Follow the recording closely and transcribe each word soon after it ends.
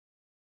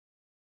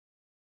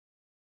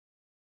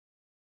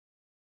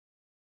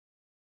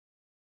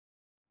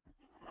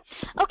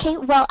Okay,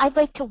 well, I'd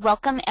like to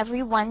welcome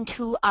everyone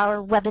to our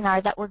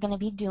webinar that we're going to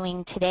be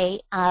doing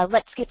today.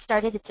 Let's get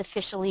started. It's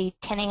officially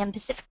 10 a.m.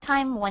 Pacific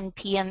time, 1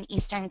 p.m.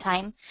 Eastern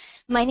time.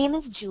 My name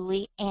is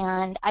Julie,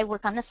 and I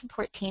work on the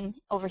support team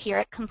over here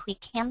at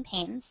Complete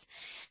Campaigns.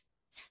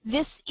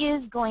 This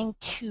is going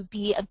to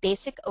be a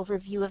basic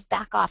overview of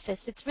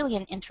BackOffice. It's really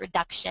an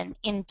introduction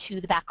into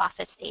the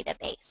BackOffice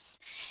database.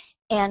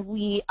 And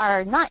we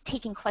are not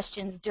taking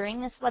questions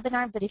during this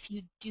webinar, but if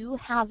you do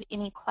have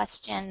any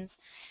questions,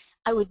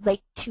 I would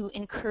like to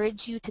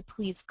encourage you to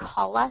please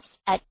call us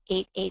at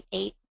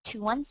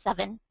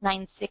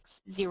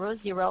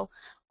 888-217-9600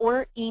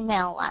 or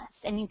email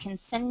us. And you can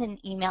send an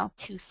email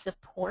to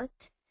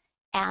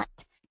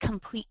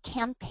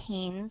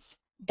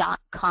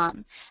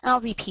support@completecampaigns.com. And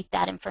I'll repeat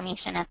that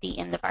information at the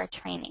end of our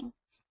training.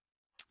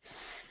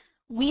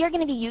 We are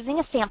going to be using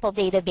a sample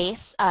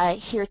database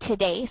here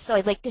today, so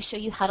I'd like to show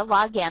you how to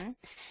log in.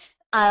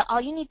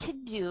 All you need to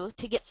do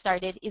to get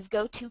started is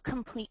go to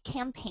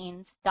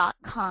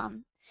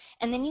completecampaigns.com,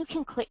 and then you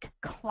can click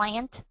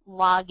Client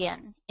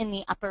Login in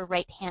the upper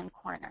right-hand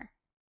corner.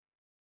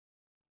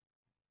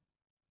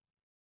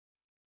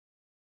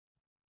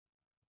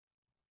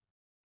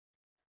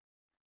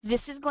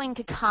 This is going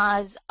to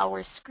cause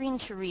our screen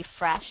to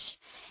refresh,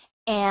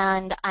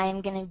 and I'm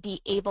going to be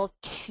able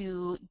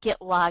to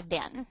get logged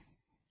in.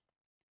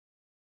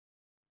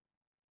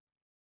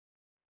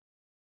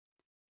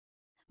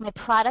 My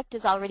product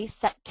is already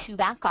set to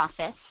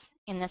BackOffice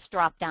in this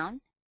drop-down.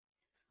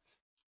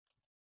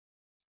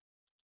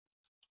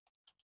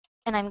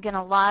 And I'm going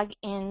to log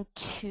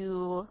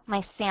into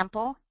my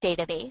sample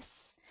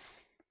database.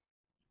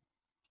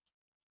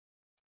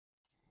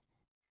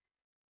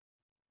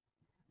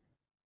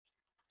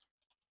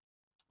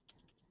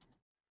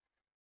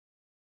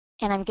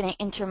 And I'm going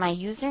to enter my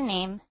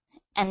username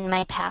and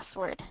my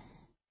password.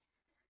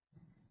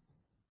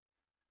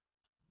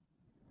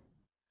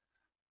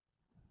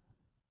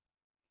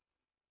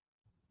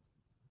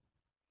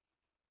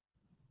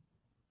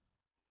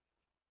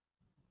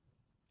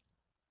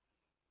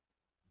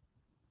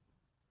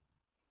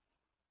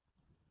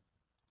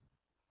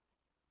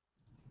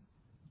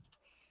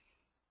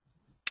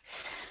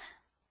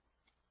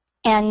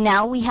 And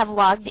now we have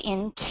logged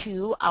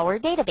into our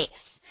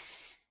database.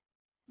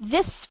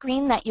 This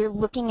screen that you're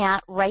looking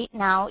at right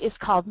now is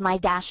called My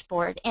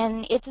Dashboard,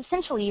 and it's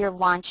essentially your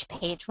launch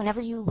page. Whenever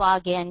you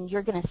log in,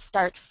 you're going to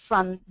start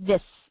from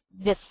this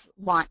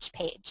launch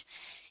page.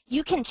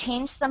 You can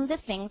change some of the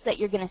things that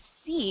you're going to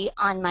see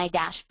on My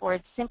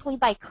Dashboard simply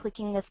by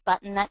clicking this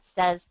button that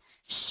says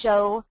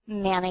Show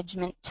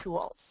Management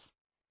Tools.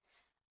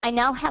 I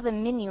now have a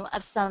menu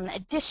of some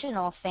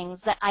additional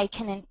things that I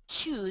can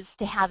choose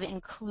to have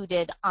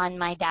included on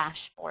my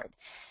dashboard.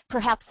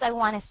 Perhaps I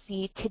want to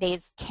see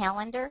today's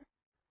calendar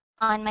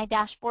on my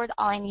dashboard.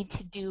 All I need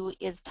to do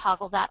is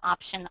toggle that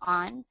option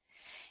on.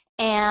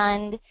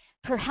 And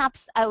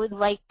perhaps I would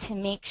like to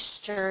make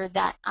sure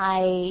that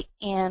I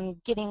am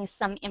getting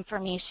some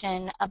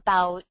information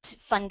about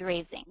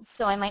fundraising.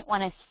 So I might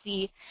want to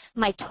see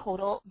my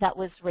total that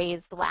was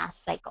raised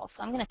last cycle.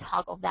 So I'm going to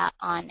toggle that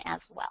on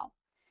as well.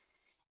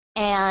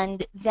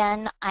 And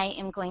then I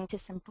am going to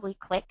simply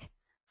click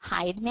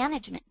Hide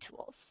Management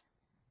Tools.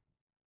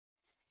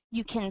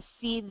 You can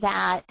see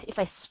that if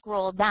I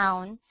scroll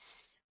down,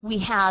 we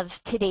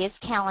have today's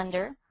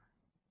calendar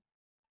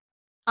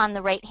on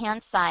the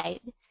right-hand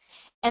side,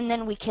 and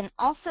then we can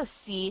also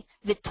see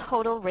the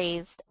total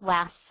raised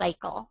last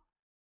cycle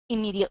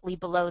immediately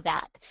below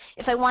that.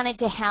 If I wanted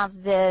to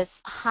have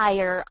this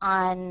higher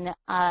on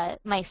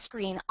my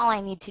screen, all I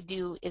need to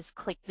do is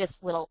click this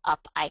little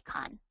up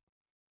icon,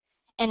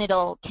 and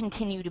it'll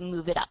continue to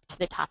move it up to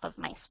the top of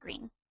my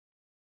screen.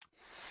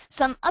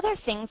 Some other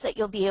things that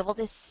you'll be able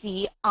to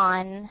see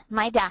on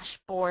my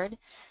dashboard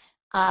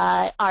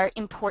are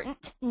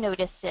important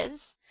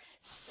notices.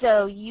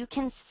 So you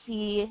can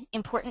see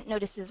important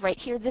notices right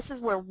here. This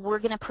is where we're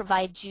going to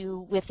provide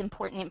you with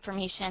important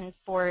information.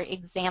 For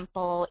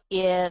example,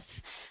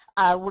 if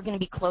we're going to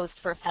be closed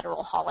for a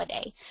federal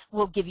holiday,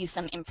 we'll give you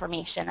some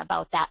information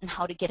about that and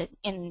how to get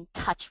in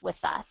touch with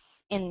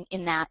us in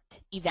that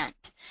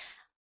event.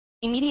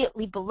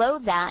 Immediately below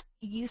that,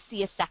 you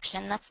see a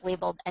section that's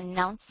labeled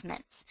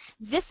Announcements.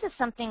 This is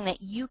something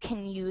that you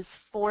can use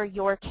for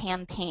your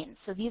campaign.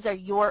 So these are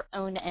your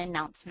own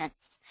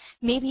announcements.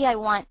 Maybe I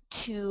want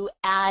to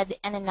add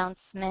an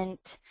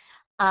announcement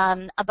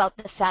about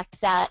the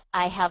fact that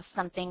I have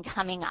something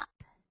coming up.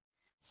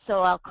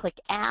 So I'll click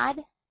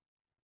Add.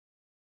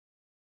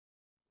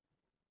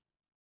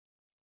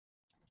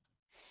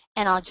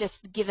 And I'll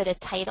just give it a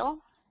title.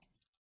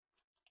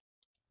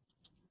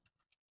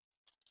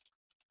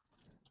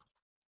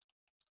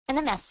 And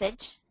a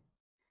message,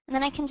 and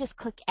then I can just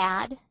click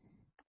Add.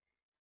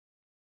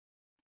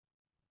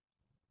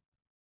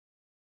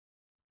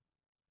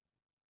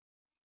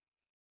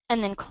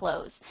 And then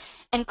Close.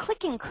 And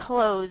clicking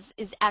Close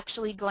is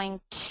actually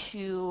going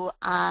to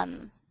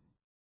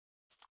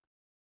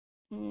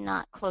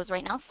not close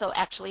right now, so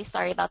actually,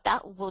 sorry about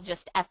that. We'll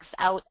just X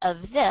out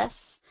of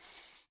this,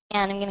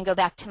 And I'm going to go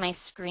back to my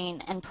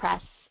screen and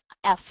press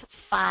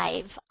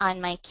F5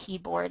 on my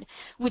keyboard,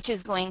 which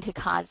is going to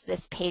cause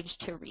this page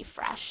to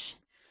refresh.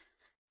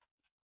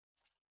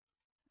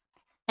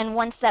 And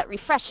once that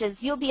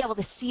refreshes, you'll be able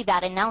to see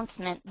that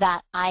announcement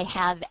that I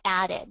have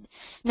added.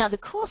 Now, the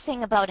cool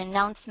thing about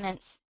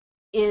announcements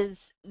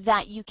is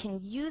that you can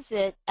use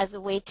it as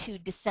a way to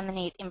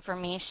disseminate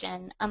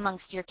information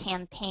amongst your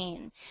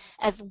campaign.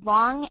 As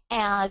long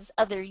as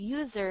other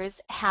users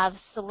have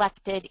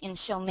selected in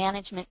Show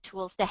Management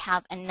Tools to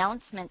have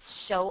announcements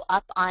show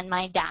up on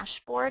my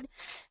dashboard,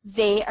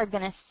 they are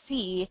going to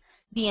see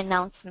the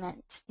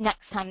announcement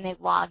next time they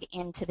log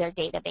into their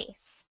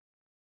database.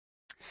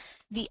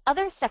 The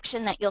other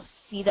section that you'll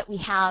see that we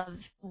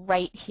have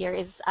right here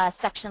is a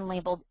section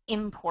labeled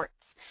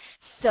Imports.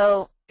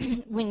 So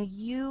when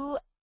you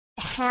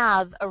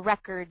have a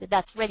record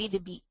that's ready to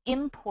be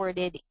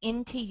imported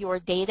into your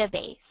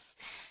database,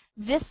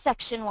 this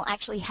section will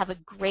actually have a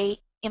gray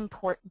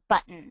import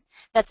button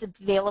that's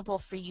available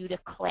for you to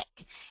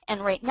click.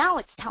 And right now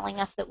it's telling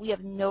us that we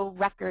have no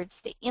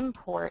records to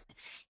import.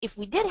 If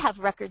we did have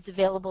records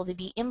available to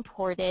be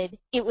imported,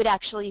 it would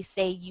actually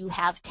say you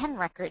have 10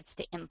 records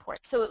to import.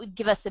 So it would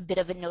give us a bit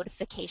of a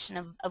notification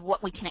of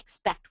what we can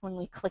expect when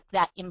we click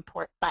that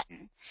import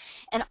button.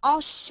 And I'll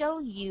show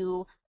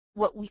you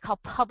what we call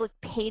public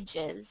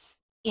pages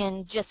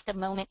in just a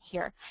moment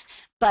here.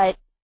 But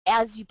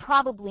as you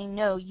probably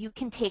know, you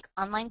can take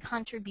online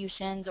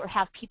contributions or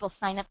have people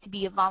sign up to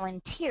be a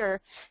volunteer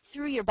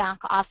through your back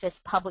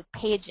office public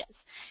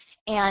pages.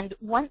 And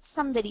once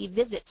somebody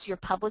visits your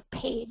public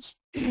page,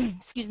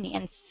 excuse me,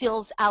 and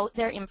fills out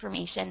their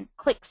information,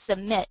 click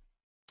Submit,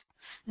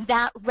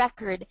 that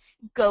record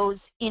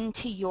goes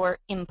into your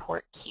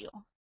import queue.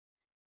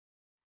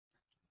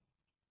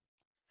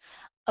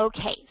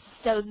 Okay,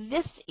 so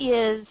this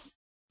is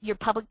your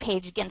public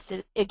page.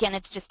 Again,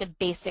 it's just a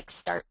basic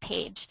start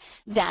page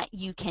that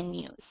you can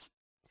use.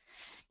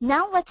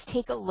 Now let's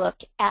take a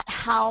look at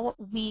how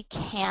we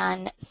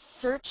can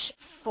search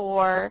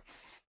for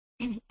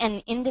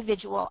an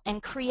individual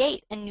and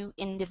create a new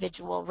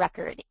individual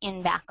record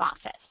in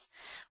BackOffice.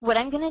 What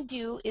I'm going to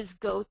do is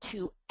go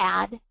to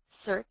Add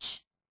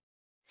Search,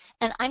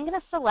 and I'm going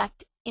to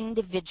select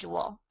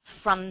Individual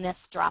from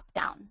this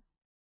drop-down.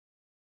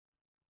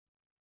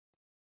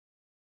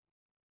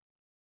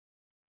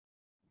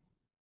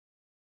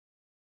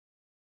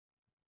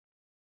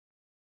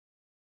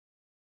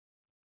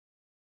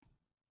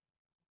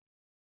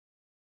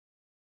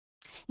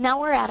 Now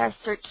we're at our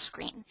search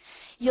screen.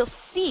 You'll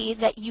see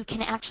that you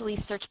can actually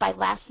search by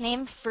last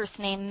name, first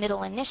name,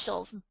 middle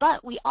initials,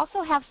 but we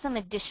also have some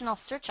additional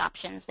search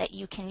options that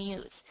you can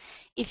use.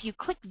 If you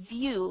click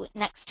View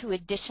next to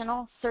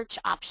additional search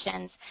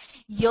options,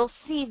 you'll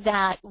see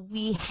that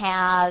we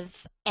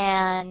have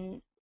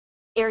an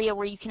area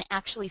where you can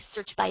actually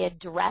search by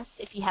address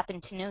if you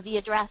happen to know the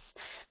address.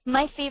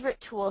 My favorite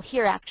tool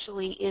here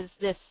actually is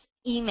this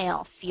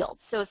email field.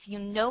 So if you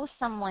know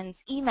someone's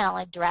email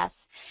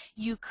address,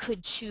 you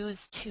could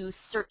choose to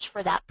search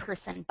for that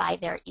person by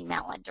their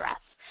email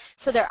address.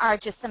 So there are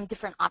just some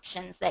different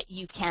options that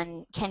you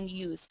can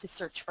use to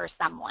search for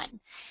someone.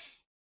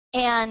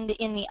 And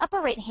in the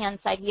upper right-hand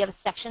side, we have a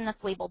section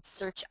that's labeled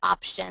Search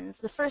Options.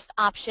 The first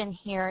option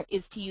here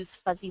is to use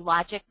fuzzy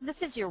logic.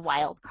 This is your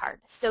wildcard.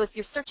 So if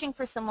you're searching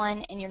for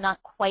someone and you're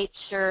not quite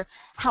sure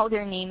how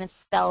their name is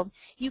spelled,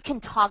 you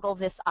can toggle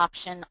this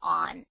option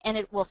on, and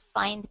it will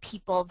find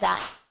people that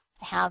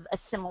have a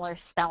similar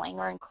spelling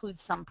or include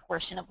some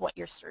portion of what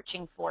you're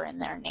searching for in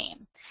their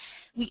name.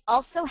 We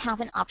also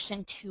have an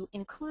option to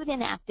include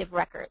inactive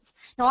records.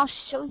 Now I'll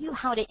show you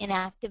how to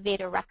inactivate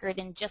a record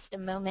in just a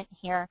moment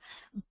here,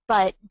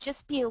 but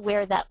just be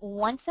aware that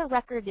once a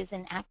record is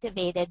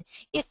inactivated,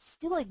 it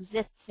still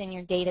exists in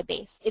your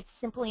database. It's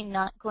simply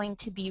not going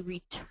to be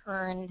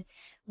returned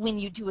when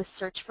you do a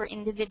search for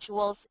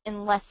individuals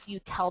unless you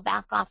tell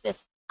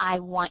BackOffice, I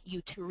want you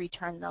to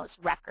return those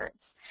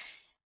records.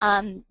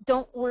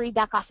 Don't worry,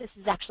 BackOffice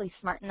is actually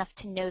smart enough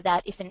to know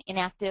that if an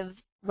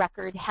inactive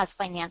record has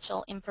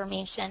financial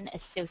information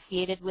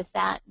associated with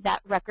that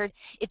record,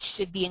 it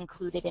should be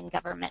included in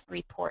government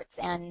reports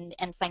and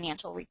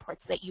financial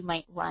reports that you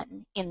might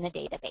run in the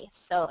database.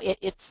 So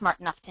it's smart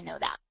enough to know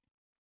that.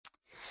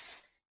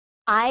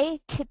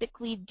 I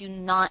typically do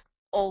not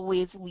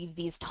always leave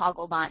these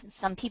toggled on.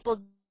 Some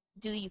people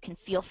do. You can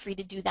feel free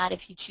to do that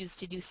if you choose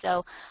to do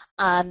so.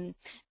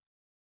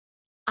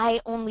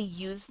 I only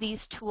use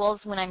these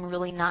tools when I'm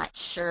really not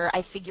sure.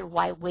 I figure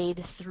why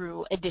wade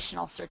through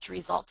additional search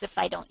results if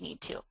I don't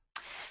need to.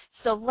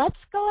 So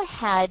let's go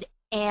ahead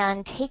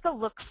and take a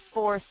look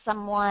for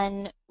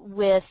someone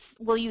with,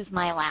 we'll use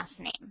my last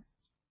name.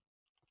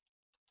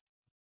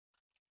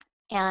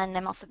 And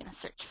I'm also going to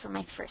search for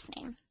my first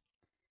name.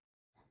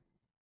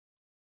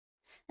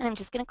 And I'm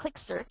just going to click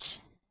Search.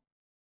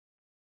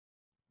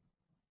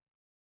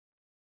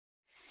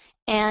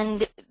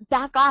 And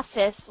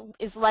BackOffice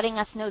is letting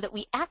us know that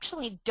we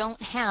actually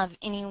don't have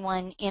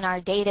anyone in our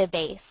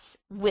database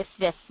with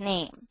this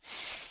name.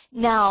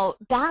 Now,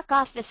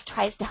 BackOffice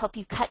tries to help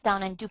you cut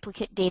down on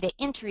duplicate data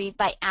entry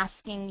by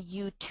asking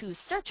you to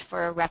search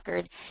for a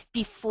record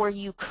before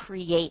you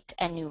create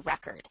a new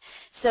record.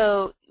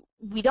 So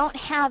we don't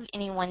have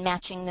anyone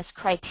matching this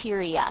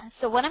criteria.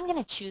 So what I'm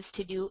going to choose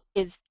to do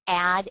is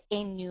add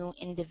a new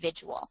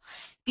individual.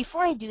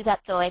 Before I do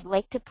that, though, I'd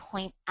like to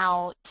point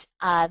out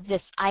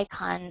this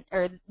icon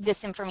or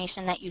this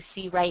information that you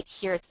see right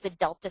here. It's the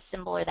delta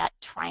symbol, or that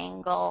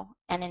triangle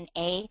and an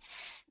A.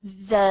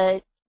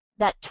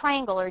 That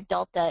triangle or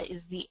delta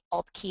is the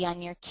Alt key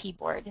on your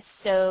keyboard.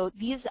 So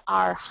these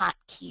are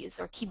hotkeys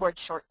or keyboard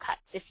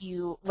shortcuts. If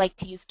you like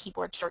to use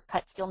keyboard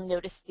shortcuts, you'll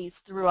notice these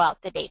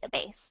throughout the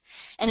database.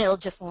 And it'll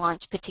just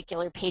launch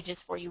particular pages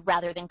for you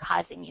rather than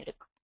causing you to,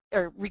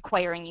 or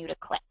requiring you to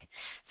click.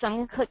 So I'm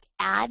going to click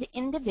Add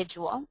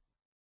Individual.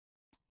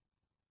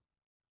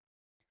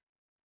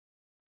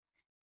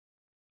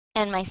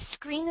 And my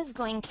screen is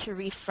going to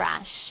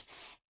refresh.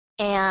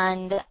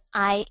 And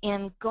I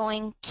am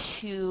going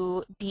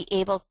to be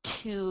able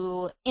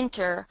to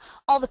enter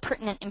all the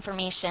pertinent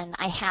information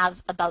I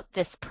have about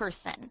this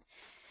person.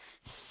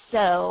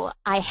 So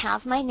I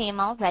have my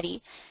name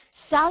already.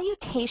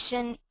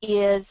 Salutation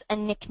is a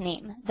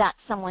nickname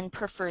that someone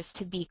prefers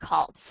to be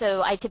called.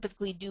 So I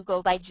typically do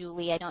go by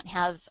Julie. I don't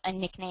have a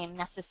nickname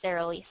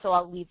necessarily, so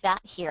I'll leave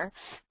that here.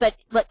 But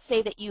let's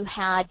say that you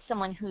had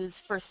someone whose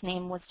first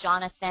name was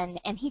Jonathan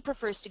and he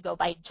prefers to go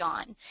by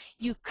John.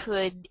 You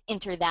could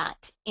enter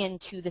that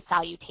into the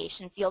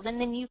salutation field,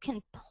 and then you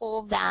can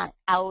pull that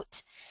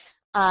out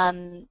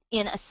in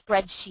a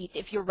spreadsheet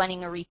if you're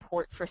running a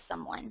report for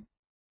someone.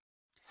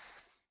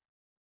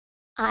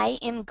 I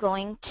am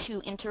going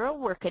to enter a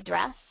work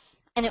address,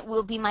 and it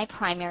will be my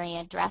primary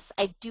address.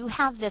 I do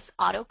have this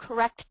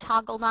autocorrect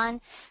toggled on.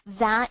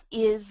 That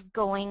is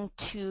going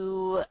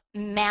to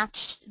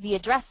match the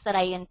address that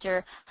I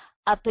enter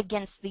up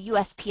against the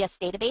USPS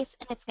database,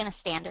 and it's going to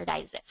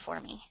standardize it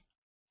for me.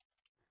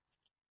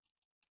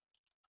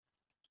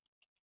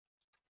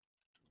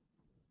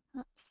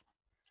 Oops.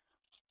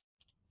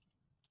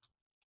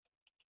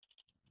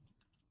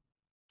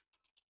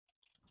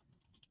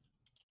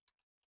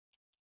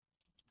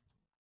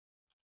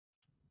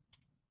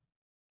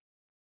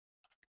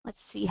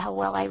 Let's see how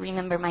well I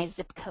remember my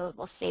zip code.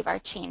 We'll save our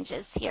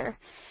changes here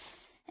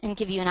and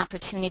give you an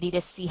opportunity to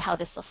see how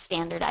this will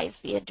standardize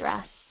the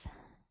address.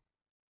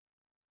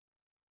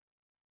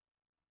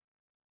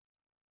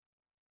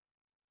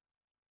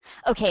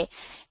 Okay,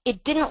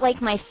 it didn't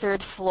like my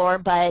third floor,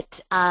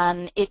 but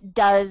it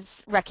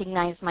does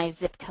recognize my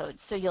zip code.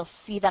 So you'll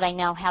see that I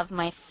now have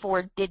my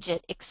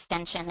 4-digit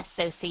extension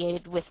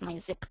associated with my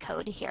zip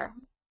code here.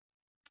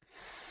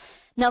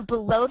 Now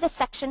below the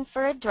section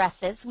for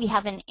addresses, we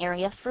have an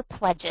area for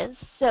pledges.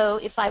 So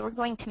if I were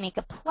going to make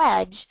a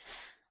pledge,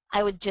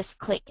 I would just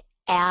click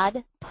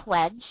Add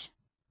Pledge.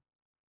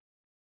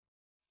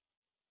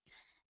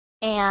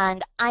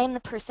 And I am the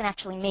person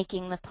actually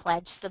making the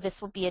pledge, so this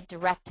will be a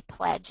direct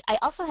pledge. I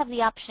also have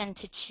the option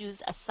to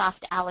choose a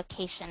soft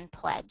allocation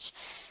pledge.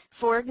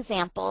 For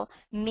example,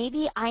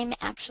 maybe I'm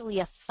actually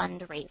a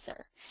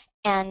fundraiser.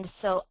 And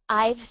so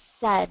I've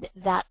said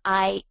that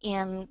I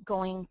am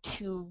going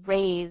to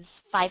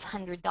raise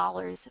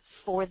 $500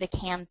 for the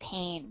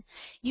campaign.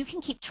 You can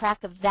keep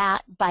track of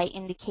that by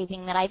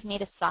indicating that I've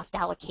made a soft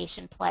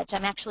allocation pledge.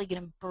 I'm actually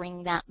going to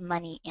bring that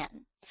money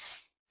in.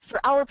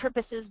 For our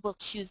purposes, we'll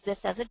choose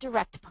this as a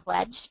direct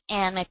pledge,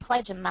 and my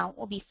pledge amount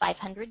will be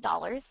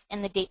 $500,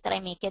 and the date that I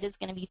make it is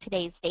going to be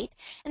today's date.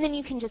 And then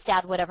you can just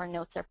add whatever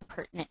notes are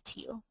pertinent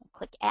to you. We'll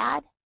click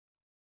Add,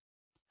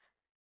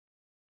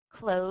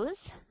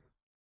 Close.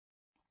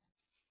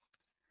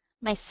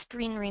 My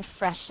screen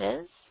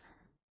refreshes.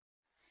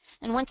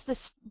 And once the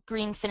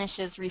screen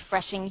finishes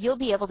refreshing, you'll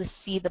be able to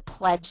see the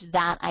pledge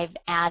that I've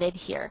added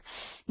here.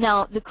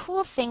 Now, the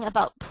cool thing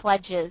about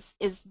pledges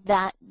is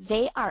that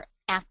they are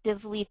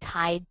actively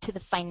tied to the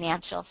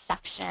financial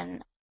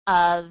section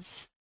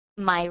of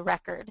my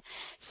record.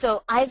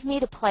 So I've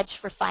made a pledge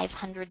for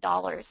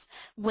 $500.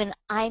 When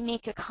I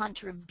make a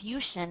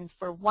contribution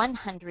for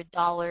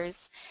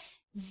 $100,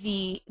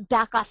 the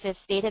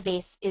BackOffice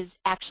database is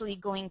actually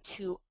going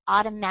to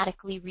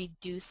automatically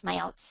reduce my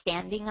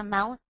outstanding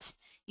amount.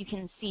 You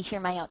can see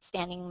here my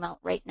outstanding amount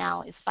right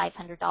now is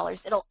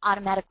 $500. It'll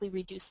automatically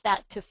reduce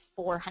that to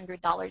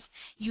 $400.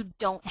 You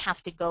don't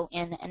have to go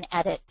in and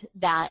edit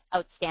that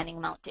outstanding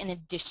amount in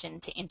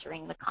addition to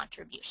entering the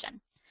contribution.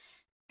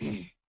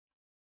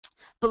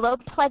 Below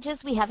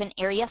pledges, we have an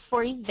area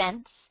for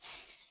events.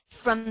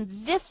 From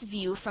this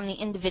view, from the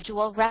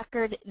individual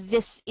record,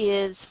 this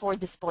is for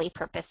display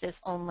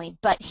purposes only.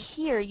 But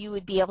here you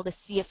would be able to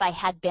see if I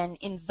had been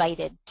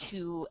invited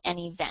to an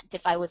event,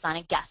 if I was on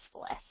a guest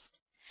list.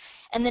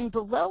 And then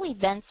below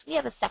events, we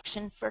have a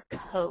section for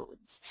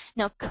codes.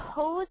 Now,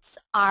 codes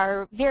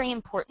are very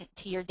important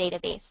to your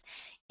database.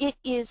 It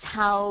is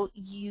how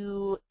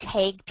you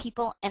tag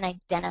people and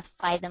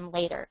identify them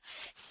later.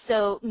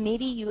 So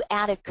maybe you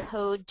add a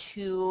code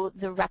to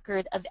the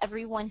record of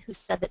everyone who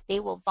said that they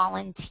will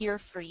volunteer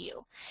for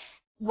you.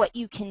 what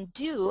you can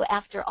do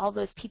after all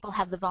those people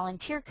have the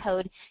volunteer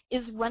code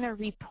is run a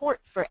report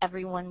for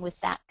everyone with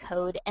that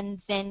code,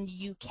 and then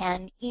you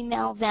can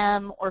email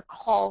them or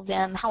call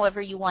them,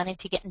 however you wanted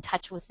to get in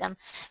touch with them.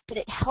 But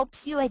it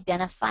helps you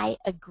identify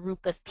a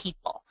group of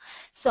people.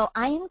 So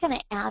I am going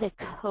to add a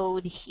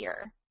code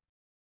here.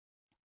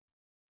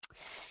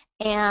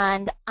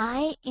 And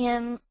I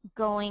am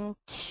going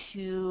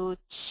to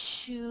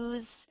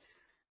choose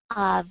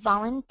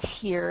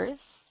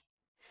volunteers.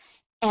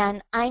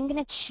 And I'm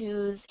going to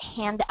choose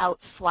hand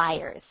out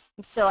flyers.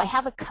 So I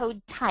have a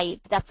code type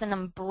that's an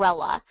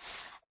umbrella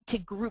to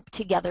group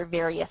together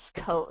various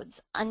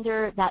codes.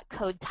 Under that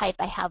code type,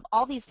 I have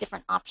all these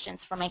different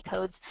options for my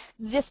codes.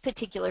 This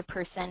particular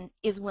person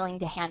is willing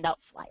to hand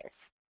out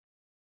flyers.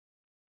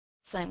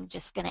 So I'm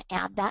just going to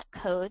add that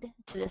code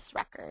to this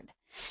record.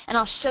 And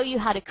I'll show you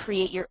how to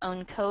create your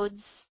own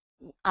codes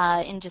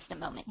in just a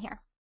moment here.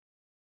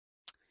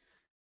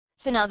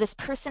 So now this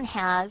person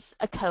has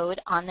a code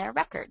on their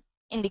record,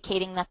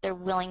 indicating that they're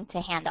willing to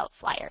hand out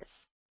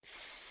flyers.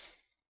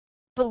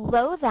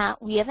 Below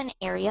that, we have an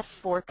area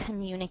for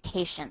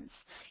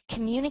communications.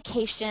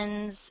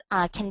 Communications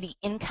can be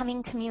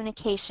incoming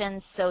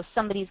communications, so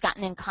somebody's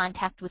gotten in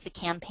contact with the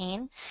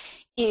campaign.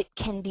 It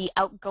can be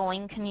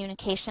outgoing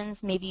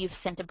communications. Maybe you've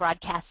sent a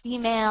broadcast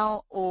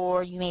email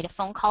or you made a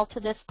phone call to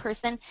this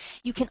person.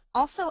 You can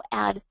also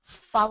add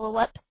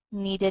follow-up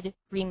needed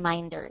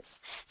reminders.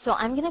 So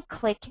I'm going to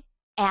click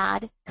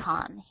Add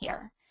Com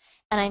here.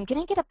 And I'm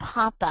going to get a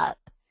pop-up.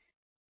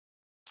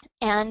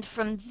 And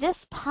from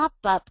this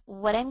pop-up,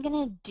 what I'm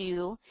going to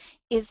do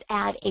is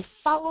add a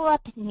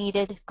follow-up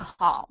needed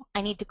call.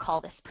 I need to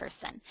call this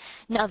person.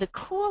 Now, the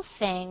cool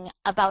thing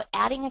about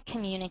adding a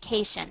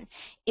communication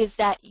is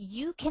that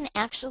you can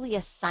actually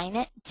assign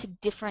it to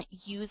different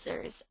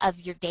users of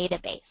your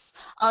database.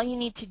 All you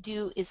need to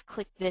do is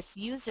click this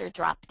user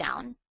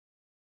drop-down,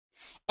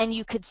 and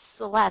you could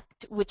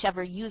select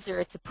whichever user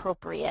it's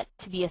appropriate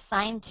to be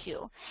assigned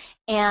to.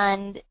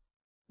 And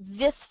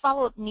this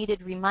follow-up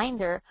needed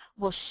reminder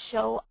will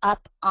show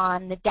up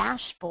on the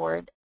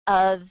dashboard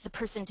of the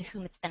person to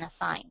whom it's been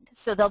assigned.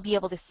 So they'll be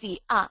able to see,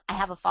 I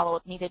have a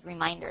follow-up needed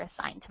reminder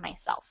assigned to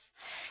myself.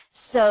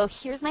 So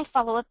here's my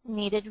follow-up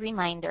needed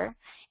reminder,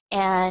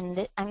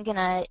 and I'm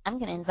gonna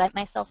invite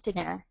myself to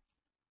dinner.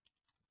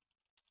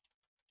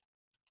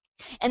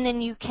 And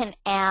then you can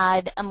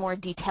add a more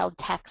detailed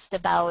text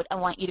about, I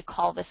want you to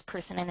call this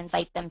person and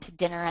invite them to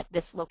dinner at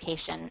this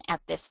location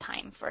at this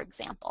time, for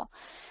example.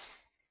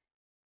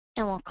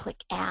 And we'll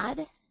click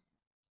Add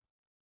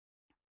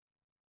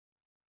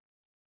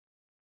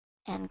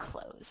and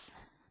close.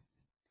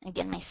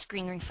 Again, my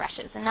screen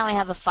refreshes, and now I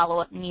have a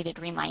follow-up needed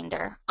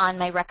reminder on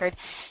my record.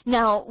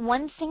 Now,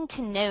 one thing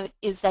to note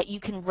is that you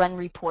can run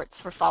reports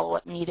for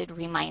follow-up needed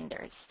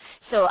reminders.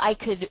 So I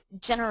could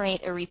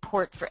generate a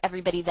report for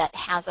everybody that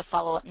has a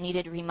follow-up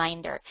needed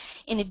reminder.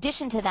 In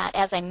addition to that,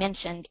 as I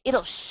mentioned,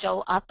 it'll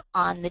show up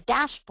on the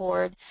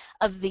dashboard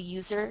of the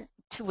user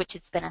to which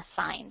it's been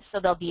assigned, so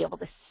they'll be able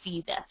to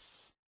see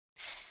this.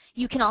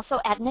 You can also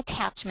add an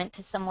attachment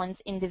to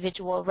someone's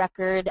individual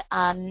record.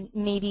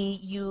 Maybe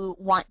you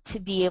want to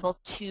be able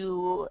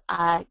to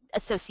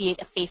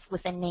associate a face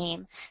with a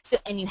name,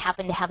 and you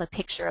happen to have a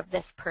picture of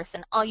this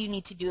person. All you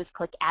need to do is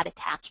click Add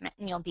Attachment,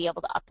 and you'll be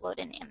able to upload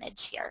an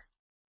image here.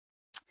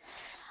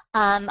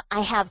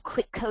 I have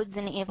quick codes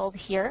enabled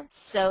here,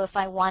 so if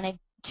I wanted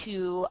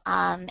to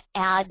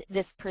add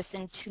this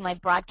person to my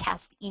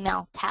broadcast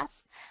email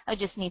test, I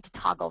just need to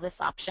toggle this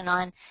option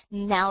on.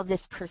 Now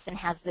this person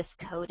has this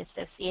code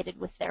associated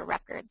with their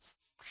records.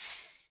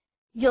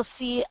 You'll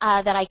see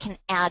that I can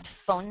add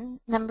phone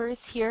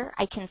numbers here.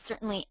 I can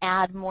certainly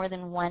add more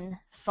than one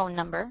phone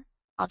number.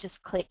 I'll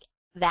just click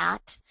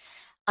that.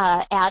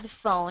 Add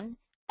phone.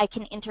 I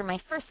can enter my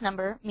first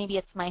number, maybe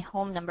it's my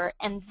home number,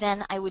 and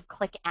then I would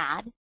click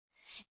Add.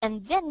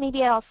 And then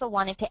maybe I also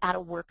wanted to add a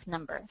work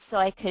number. So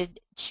I could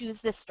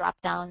choose this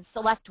drop-down,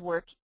 select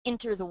work,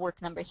 enter the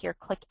work number here,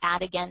 click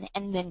Add again,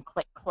 and then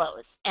click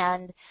Close.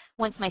 And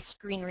once my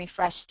screen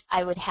refreshed,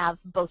 I would have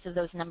both of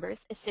those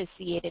numbers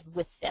associated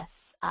with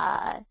this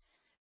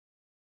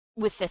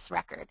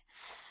record.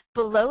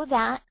 Below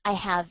that, I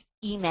have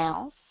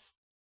emails.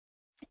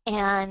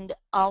 And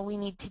all we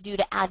need to do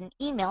to add an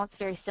email, it's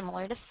very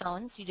similar to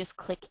phones. You just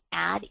click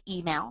Add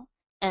Email.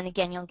 And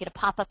again, you'll get a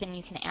pop-up and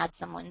you can add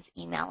someone's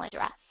email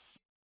address.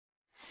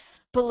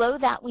 Below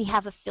that, we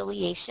have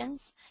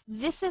affiliations.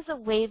 This is a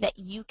way that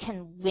you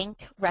can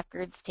link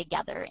records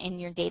together in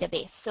your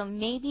database. So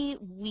maybe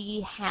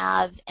we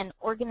have an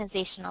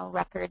organizational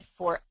record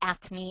for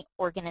Acme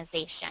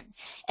organization.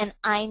 And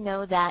I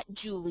know that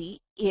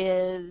Julie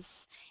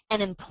is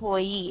an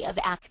employee of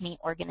Acme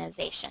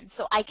organization.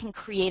 So I can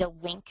create a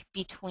link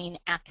between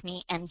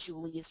Acme and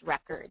Julie's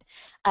record,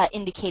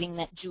 indicating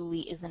that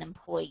Julie is an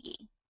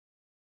employee.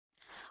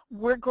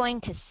 We're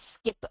going to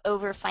skip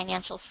over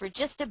financials for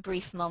just a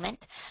brief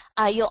moment.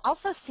 You'll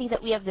also see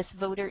that we have this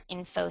voter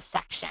info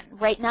section.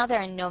 Right now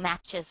there are no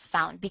matches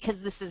found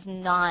because this is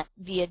not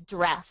the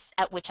address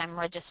at which I'm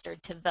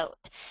registered to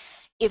vote.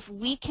 if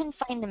we can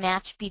find a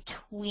match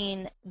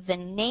between the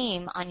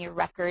name on your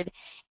record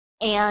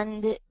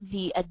and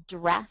the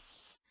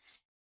address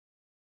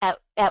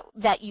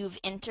that you've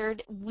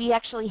entered, we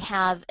actually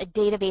have a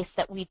database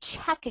that we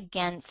check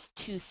against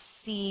to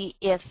see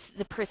if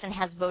the person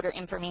has voter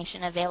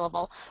information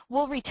available.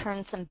 We'll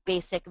return some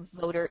basic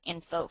voter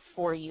info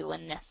for you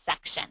in this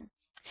section.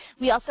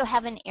 We also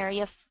have an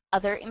area of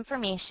other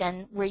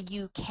information where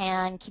you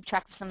can keep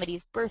track of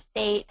somebody's birth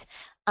date,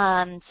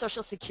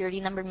 social security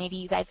number. Maybe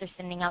you guys are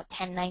sending out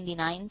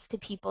 1099s to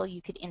people.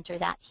 You could enter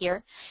that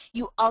here.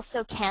 You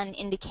also can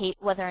indicate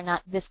whether or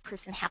not this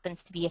person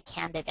happens to be a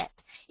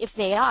candidate. If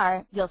they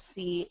are, you'll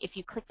see if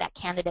you click that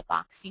candidate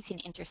box, you can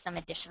enter some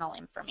additional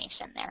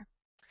information there.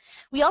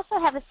 We also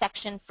have a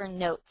section for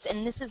notes,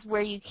 and this is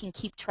where you can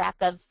keep track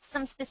of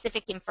some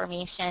specific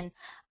information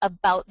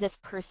about this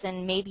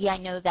person. Maybe I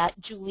know that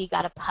Julie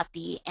got a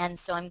puppy, and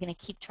so I'm going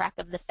to keep track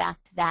of the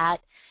fact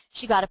that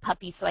she got a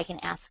puppy so I can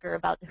ask her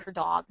about her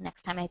dog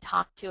next time I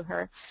talk to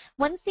her.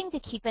 One thing to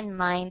keep in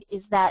mind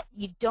is that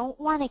you don't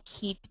want to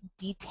keep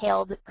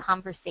detailed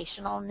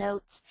conversational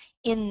notes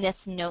in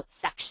this notes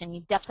section.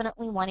 You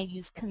definitely want to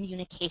use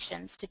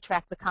communications to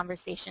track the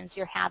conversations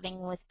you're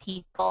having with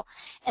people.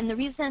 And the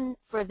reason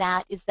for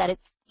that is that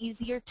it's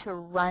easier to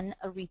run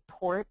a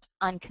report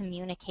on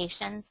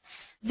communications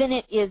than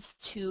it is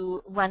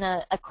to run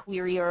a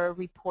query or a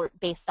report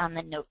based on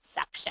the notes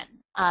section,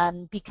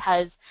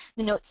 because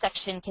the notes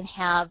section can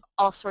have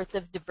all sorts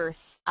of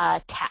diverse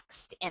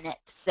text in it.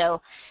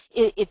 So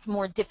it's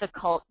more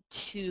difficult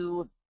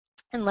to,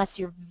 unless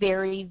you're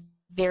very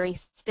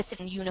specific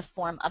and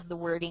uniform of the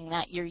wording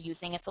that you're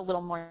using, it's a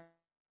little more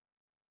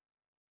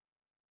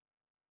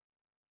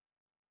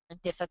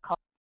difficult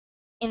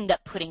to end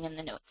up putting in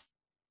the notes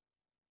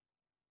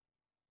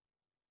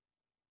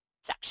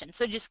section.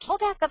 So just go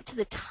back up to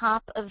the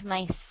top of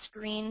my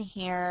screen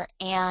here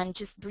and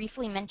just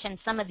briefly mention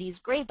some of these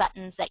gray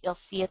buttons that you'll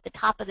see at the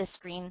top of the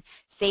screen.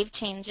 Save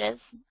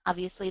changes.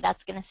 Obviously,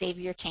 that's going to save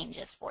your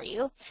changes for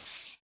you.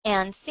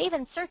 And save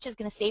and search is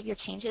going to save your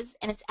changes,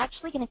 and it's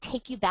actually going to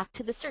take you back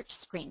to the search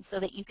screen so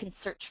that you can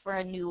search for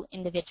a new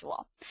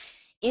individual.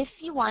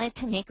 If you wanted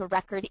to make a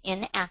record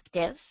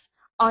inactive,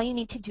 all you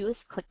need to do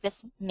is click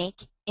this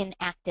Make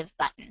Inactive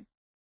button.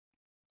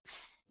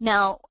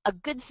 Now, a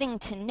good thing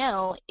to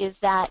know is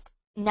that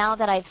now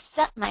that I've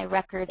set my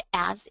record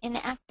as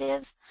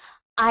inactive,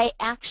 I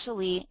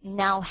actually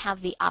now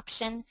have the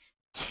option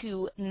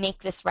to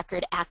make this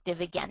record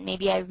active again.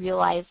 Maybe I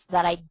realized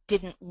that I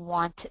didn't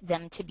want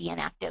them to be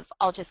inactive.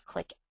 I'll just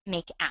click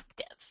Make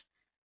Active.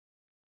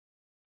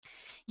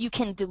 You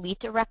can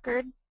delete a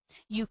record.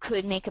 You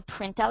could make a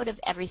printout of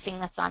everything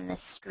that's on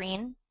this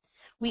screen.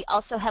 We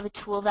also have a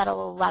tool that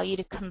will allow you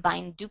to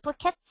combine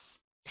duplicates.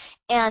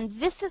 And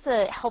this is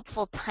a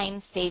helpful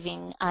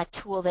time-saving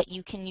tool that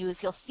you can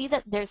use. You'll see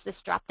that there's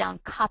this drop-down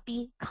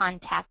Copy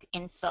Contact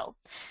Info.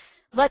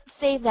 Let's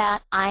say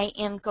that I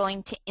am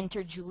going to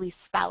enter Julie's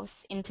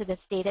spouse into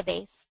this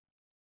database,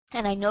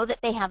 and I know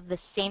that they have the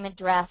same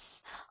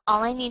address.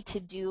 All I need to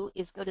do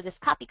is go to this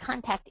Copy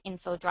Contact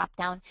Info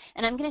drop-down,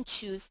 and I'm going to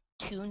choose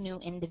To New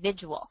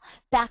Individual.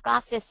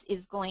 BackOffice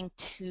is going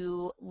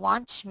to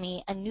launch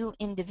me a new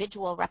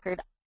individual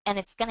record, and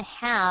it's going to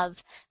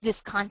have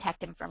this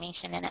contact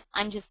information in it.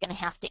 I'm just going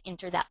to have to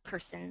enter that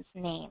person's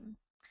name.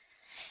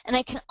 And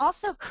I can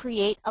also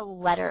create a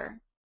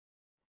letter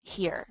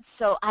here.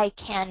 So I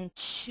can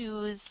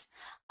choose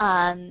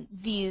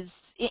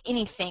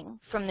anything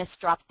from this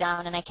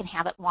drop-down, and I can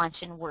have it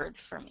launch in Word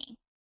for me.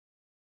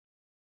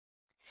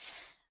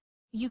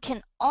 You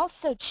can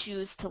also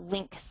choose to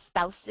link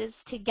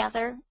spouses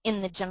together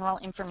in the general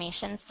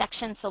information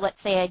section. So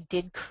let's say I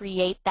did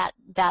create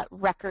that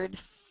record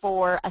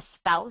for a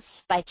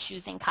spouse by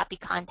choosing Copy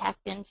Contact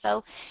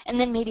Info, and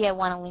then maybe I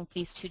want to link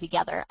these two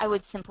together. I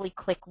would simply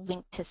click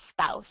Link to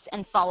Spouse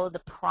and follow the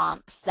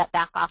prompts that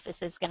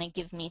BackOffice is going to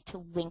give me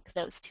to link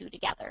those two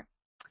together.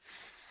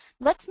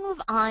 Let's move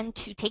on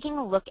to taking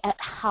a look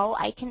at how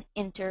I can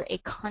enter a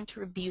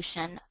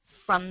contribution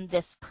from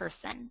this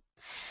person.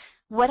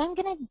 What I'm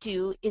going to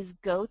do is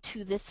go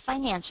to this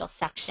financial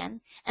section,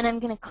 and I'm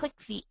going to click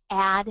the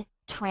Add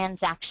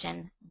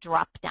Transaction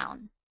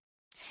drop-down.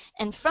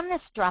 And from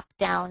this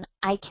drop-down,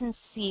 I can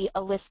see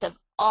a list of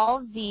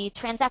all the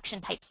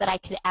transaction types that I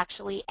could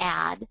actually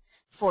add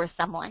for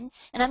someone,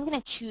 and I'm going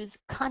to choose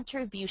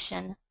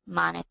Contribution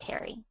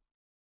Monetary.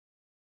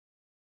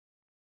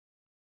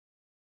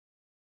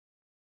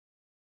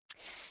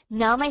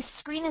 Now my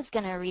screen is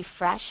going to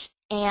refresh,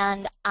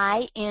 and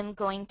I am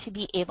going to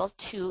be able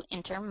to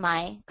enter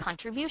my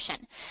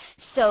contribution.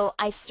 So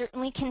I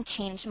certainly can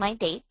change my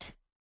date,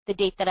 the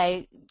date that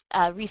I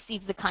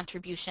received the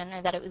contribution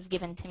or that it was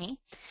given to me.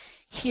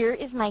 Here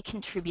is my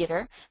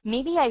contributor.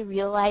 Maybe I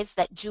realize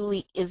that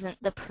Julie isn't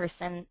the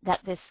person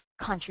that this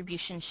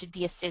contribution should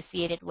be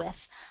associated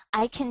with.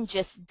 I can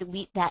just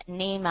delete that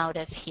name out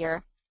of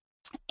here,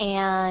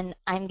 and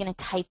I'm going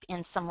to type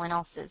in someone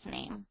else's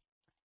name.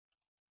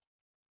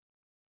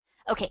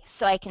 Okay,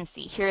 so I can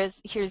see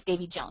here's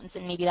Davy Jones,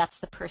 and maybe that's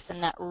the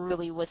person that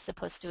really was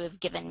supposed to have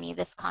given me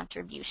this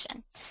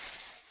contribution.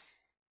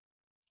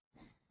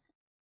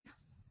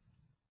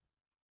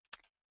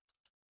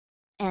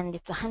 And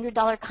it's a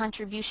 $100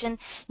 contribution.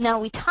 Now,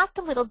 we talked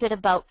a little bit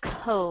about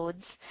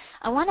codes.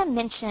 I want to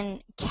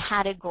mention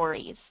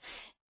categories.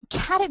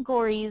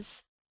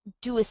 Categories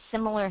do a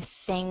similar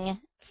thing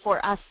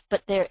for us,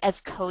 but they're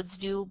as codes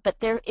do, but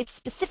it's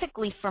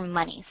specifically for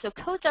money. So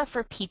codes are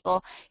for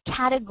people.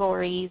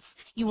 Categories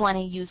you want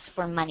to use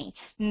for money.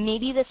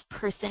 Maybe this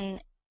person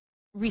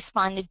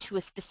responded to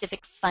a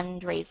specific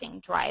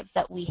fundraising drive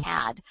that we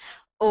had,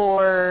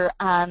 or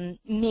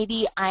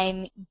maybe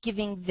I'm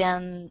giving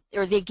them,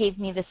 or they gave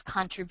me this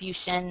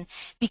contribution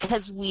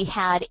because we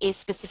had a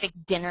specific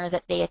dinner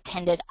that they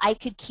attended. I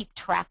could keep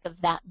track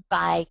of that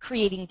by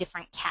creating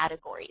different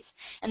categories,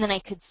 and then I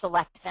could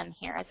select them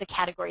here as a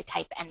category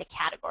type and a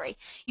category.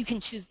 You can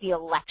choose the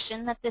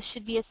election that this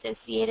should be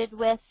associated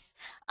with.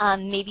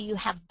 Maybe you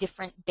have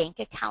different bank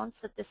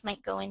accounts that this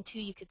might go into.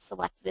 You could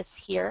select this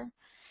here.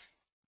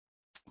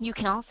 You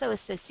can also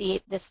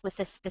associate this with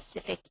a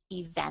specific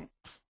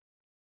event.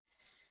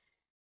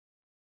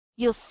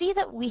 You'll see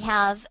that we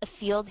have a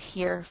field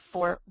here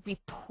for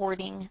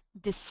reporting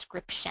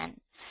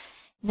description.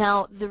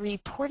 Now, the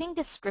reporting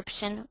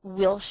description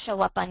will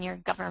show up on your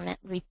government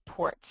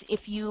reports.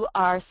 If you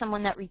are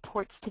someone that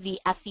reports to the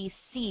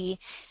FEC,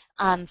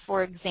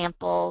 for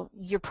example,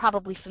 you're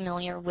probably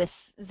familiar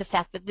with the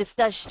fact that this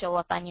does show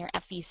up on your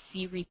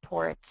FEC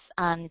reports.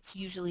 It's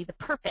usually the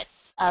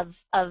purpose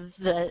of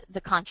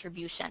the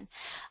contribution.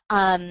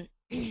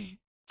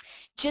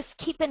 Just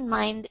keep in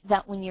mind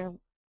that when you're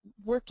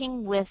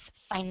working with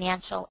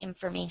financial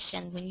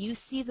information, when you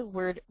see the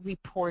word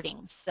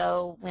reporting,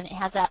 so when it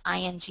has that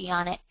ing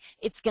on it,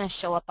 it's going to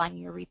show up on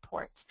your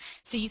reports.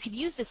 So you could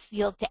use this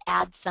field to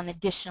add some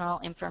additional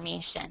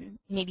information.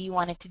 Maybe you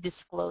wanted to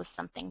disclose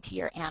something to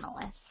your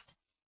analyst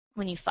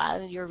when you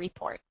file your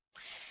report.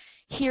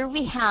 Here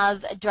we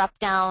have a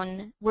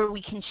drop-down where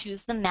we can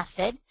choose the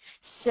method.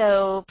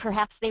 So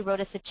perhaps they wrote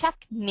us a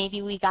check,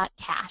 maybe we got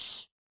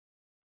cash.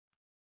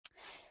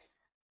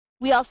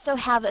 We also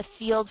have a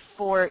field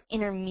for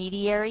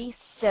intermediary,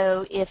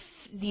 so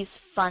if these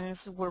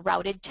funds were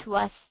routed to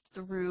us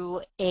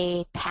through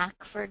a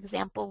PAC, for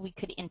example, we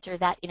could enter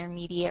that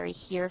intermediary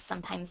here.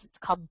 Sometimes it's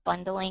called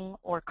bundling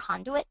or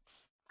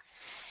conduits.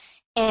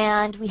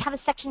 And we have a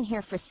section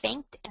here for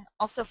thanked and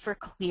also for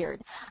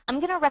cleared.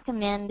 I'm going to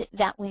recommend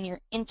that when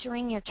you're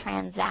entering your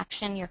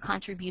transaction, your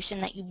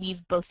contribution, that you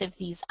leave both of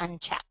these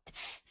unchecked.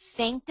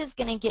 Thanked is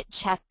going to get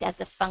checked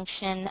as a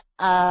function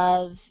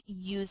of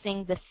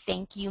using the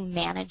thank you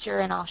manager,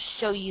 and I'll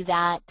show you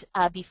that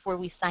before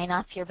we sign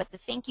off here. But the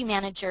thank you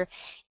manager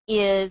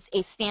is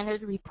a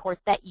standard report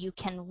that you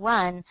can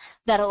run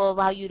that will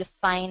allow you to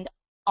find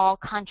all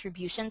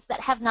contributions that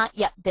have not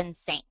yet been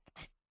thanked.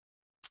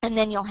 And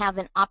then you'll have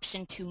an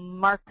option to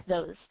mark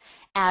those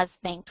as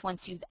thanked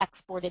once you've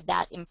exported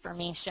that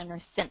information or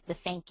sent the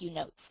thank you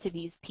notes to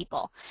these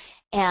people.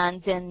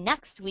 And then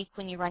next week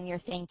when you run your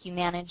thank you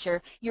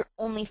manager, you're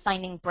only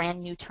finding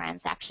brand new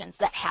transactions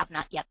that have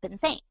not yet been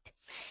thanked.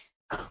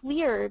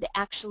 Cleared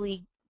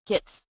actually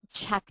gets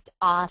checked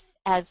off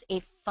as a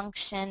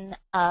function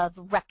of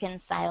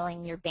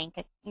reconciling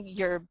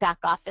your back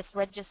office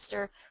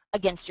register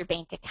against your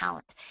bank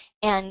account.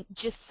 And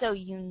just so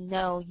you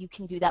know, you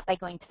can do that by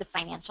going to the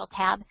Financial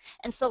tab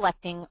and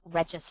selecting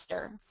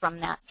Register from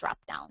that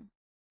drop-down.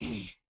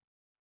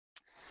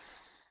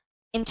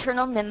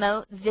 Internal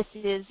memo, this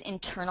is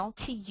internal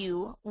to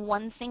you.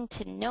 One thing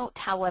to note,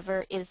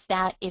 however, is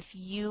that if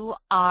you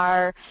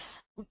are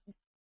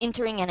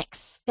entering an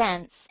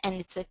expense and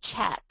it's a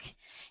check,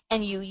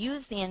 and you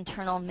use the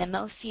internal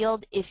memo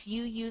field, if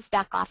you use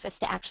BackOffice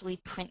to actually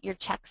print your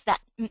checks,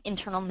 that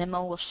internal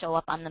memo will show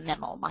up on the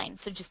memo line,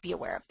 so just be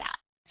aware of that.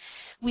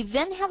 We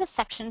then have a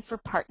section for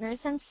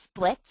partners and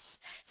splits.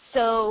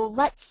 So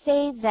let's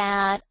say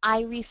that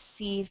I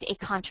received a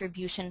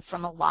contribution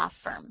from a law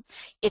firm.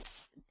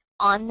 It's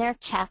on their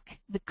check,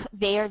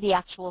 they are the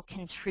actual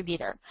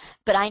contributor.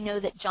 But I know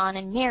that John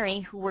and Mary,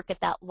 who work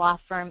at that law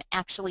firm,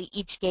 actually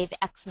each gave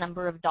X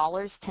number of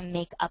dollars to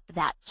make up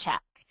that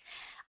check.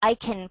 I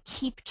can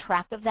keep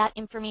track of that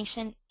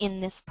information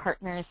in this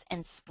partners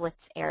and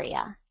splits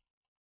area.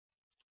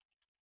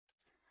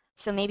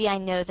 So maybe I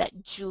know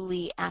that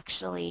Julie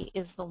actually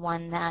is the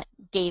one that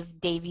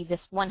gave Davy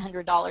this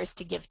 $100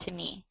 to give to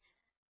me.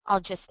 I'll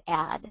just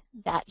add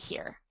that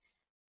here.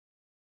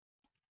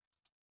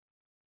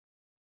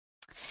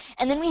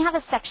 And then we have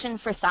a section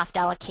for soft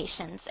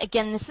allocations.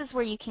 Again, this is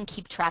where you can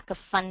keep track of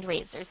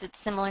fundraisers. It's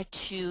similar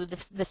to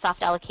the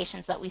soft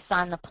allocations that we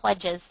saw in the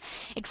pledges,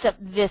 except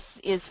this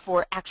is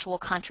for actual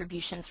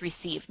contributions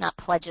received, not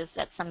pledges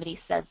that somebody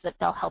says that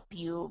they'll help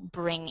you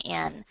bring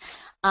in.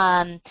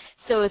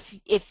 So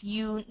if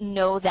you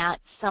know that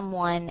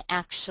someone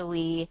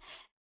actually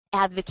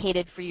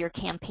advocated for your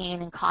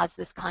campaign and caused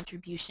this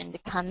contribution to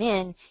come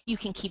in, you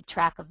can keep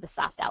track of the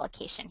soft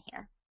allocation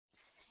here.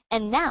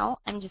 And now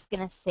I'm just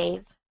going to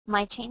save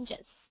my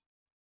changes.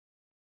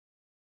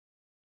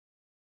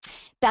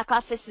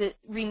 BackOffice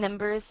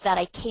remembers that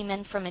I came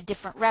in from a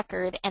different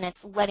record, and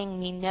it's letting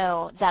me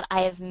know that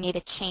I have made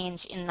a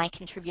change in my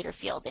contributor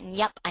field. And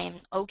yep, I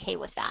am okay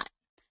with that.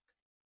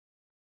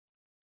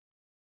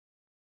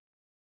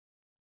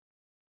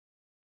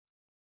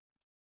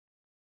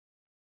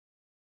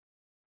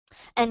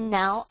 And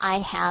now I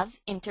have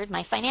entered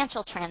my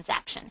financial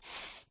transaction.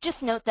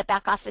 Just note that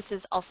BackOffice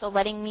is also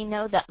letting me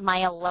know that my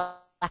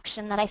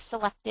election that I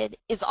selected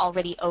is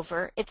already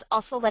over. It's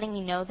also letting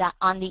me know that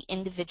on the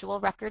individual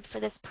record for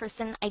this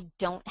person, I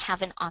don't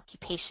have an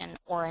occupation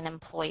or an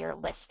employer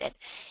listed.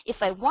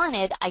 If I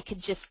wanted, I could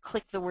just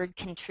click the word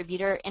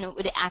contributor and it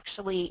would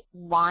actually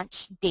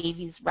launch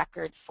Davy's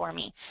record for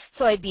me.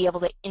 So I'd be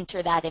able to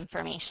enter that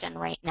information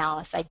right now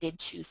if I did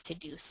choose to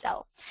do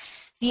so.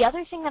 The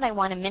other thing that I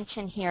want to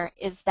mention here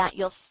is that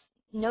you'll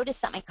notice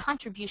that my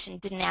contribution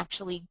didn't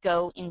actually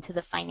go into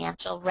the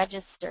financial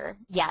register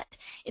yet.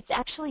 It's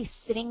actually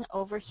sitting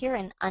over here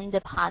in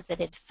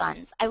undeposited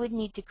funds. I would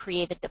need to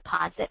create a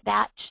deposit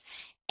batch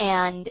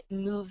and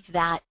move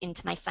that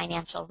into my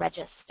financial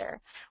register.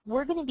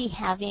 We're going to be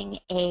having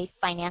a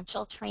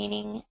financial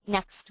training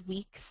next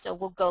week, so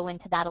we'll go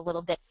into that a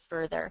little bit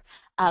further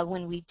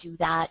when we do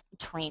that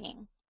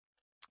training.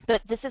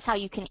 But this is how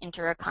you can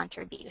enter a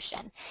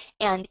contribution.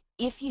 And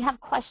if you have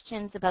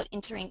questions about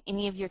entering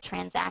any of your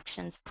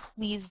transactions,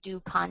 please do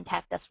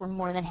contact us. We're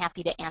more than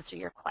happy to answer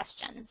your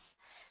questions.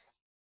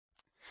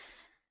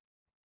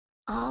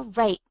 All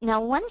right, now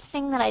one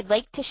thing that I'd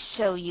like to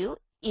show you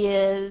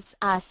is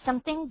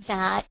something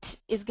that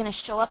is going to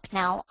show up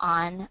now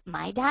on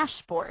my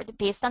dashboard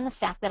based on the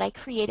fact that I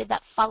created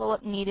that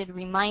follow-up needed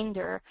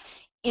reminder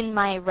in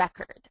my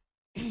record.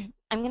 I'm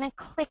going to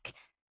click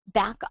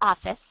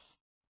BackOffice.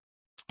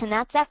 And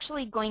that's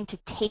actually going to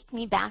take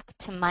me back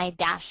to my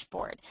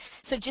dashboard.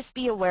 So just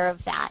be aware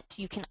of that.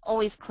 You can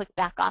always click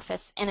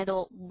BackOffice and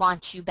it'll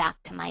launch you back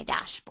to my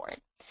dashboard.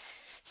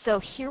 So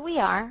here we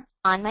are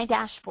on my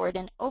dashboard,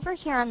 and over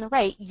here on the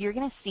right, you're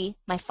going to see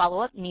my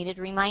follow-up needed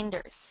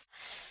reminders.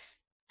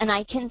 And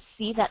I can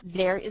see that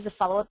there is a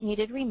follow-up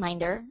needed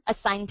reminder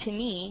assigned to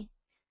me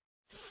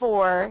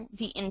for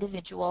the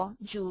individual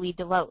Julie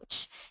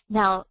DeLoach.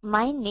 Now,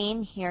 my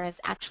name here is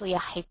actually a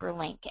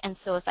hyperlink, and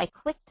so if I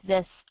clicked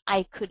this,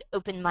 I could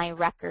open my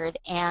record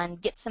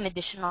and get some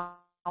additional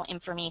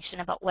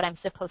information about what I'm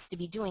supposed to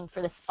be doing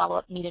for this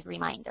follow-up needed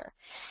reminder.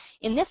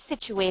 In this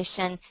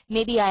situation,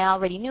 maybe I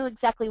already knew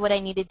exactly what I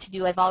needed to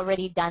do. I've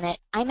already done it.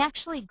 I'm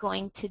actually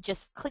going to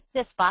just click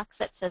this box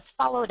that says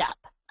followed up.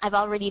 I've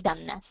already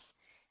done this.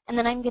 And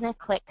then I'm going to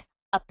click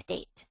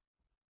update.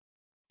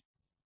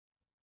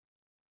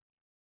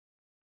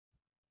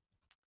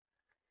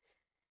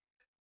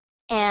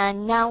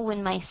 And now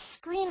when my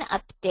screen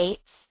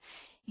updates,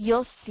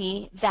 you'll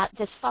see that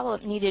this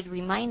follow-up needed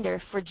reminder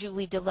for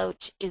Julie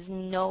DeLoach is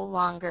no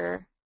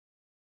longer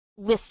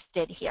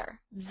listed here.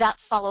 That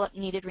follow-up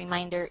needed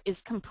reminder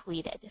is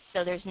completed,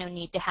 so there's no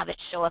need to have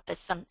it show up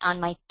as on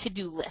my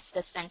to-do list,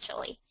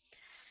 essentially.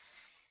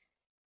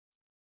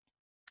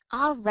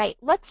 All right,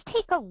 let's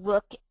take a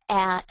look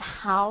at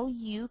how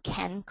you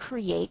can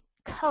create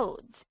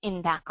codes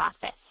in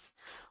BackOffice.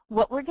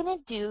 What we're going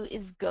to do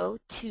is go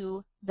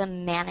to the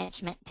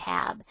Management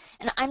tab,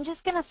 and I'm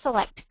just going to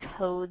select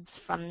codes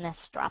from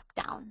this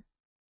drop-down.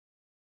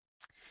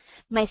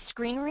 My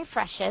screen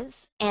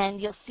refreshes,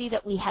 and you'll see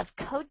that we have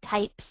code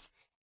types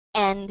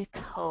and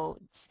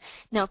codes.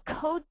 Now,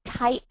 code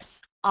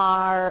types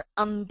are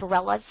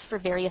umbrellas for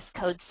various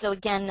codes. So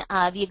again,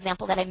 the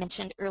example that I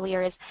mentioned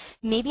earlier is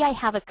maybe I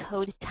have a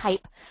code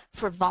type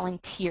for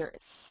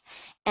volunteers,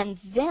 and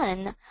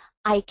then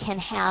I can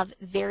have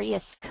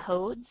various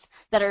codes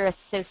that are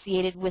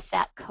associated with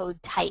that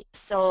code type.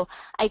 So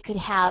I could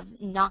have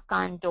knock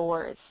on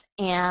doors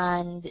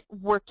and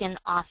work in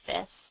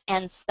office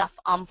and stuff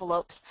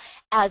envelopes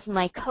as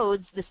my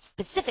codes, the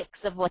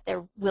specifics of what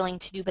they're willing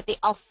to do, but they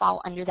all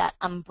fall under that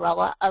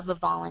umbrella of a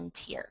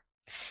volunteer.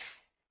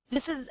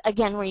 This is,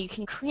 again, where you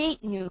can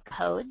create new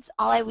codes.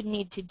 All I would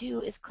need to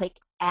do is click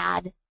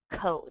Add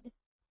Code.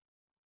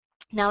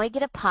 Now I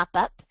get a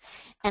pop-up,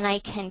 and I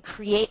can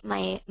create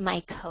my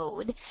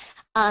code.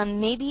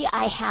 Maybe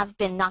I have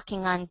been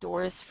knocking on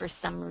doors for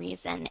some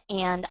reason,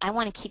 and I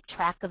want to keep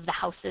track of the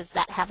houses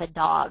that have a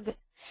dog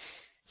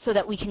so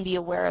that we can be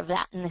aware of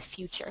that in the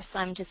future. So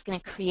I'm just going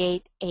to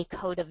create a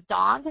code of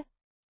dog.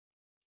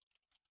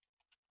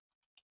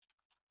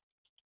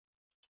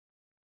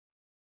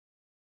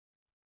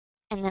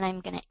 And then I'm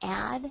going to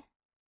add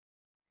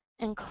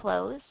and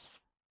close.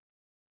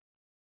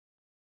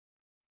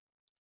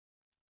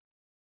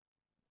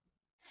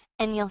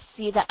 And you'll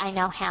see that I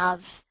now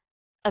have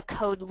a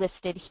code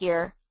listed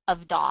here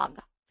of dog.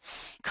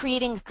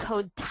 Creating a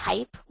code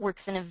type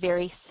works in a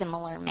very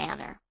similar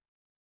manner.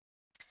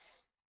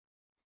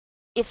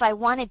 If I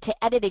wanted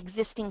to edit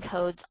existing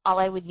codes, all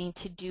I would need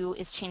to do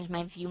is change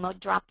my view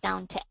mode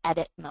drop-down to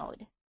edit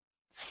mode.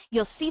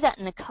 You'll see that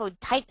in the code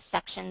type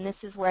section,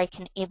 this is where I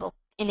can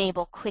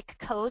enable quick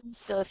codes.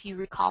 So if you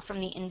recall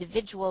from the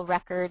individual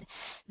record,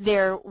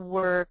 there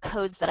were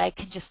codes that I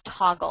could just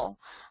toggle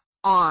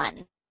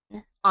on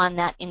on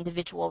that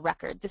individual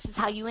record. This is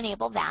how you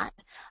enable that.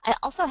 I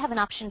also have an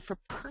option for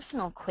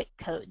personal quick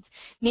codes.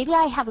 Maybe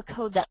I have a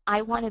code that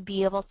I want to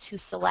be able to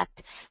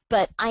select,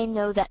 but I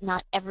know that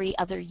not every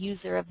other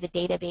user of the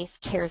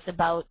database cares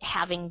about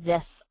having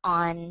this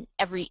on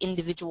every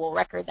individual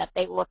record that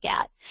they look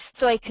at.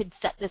 So I could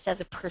set this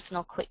as a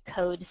personal quick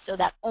code so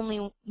that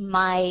only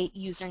my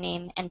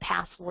username and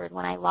password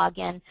when I log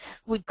in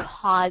would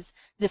cause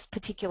this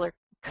particular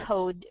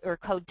code or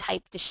code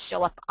type to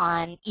show up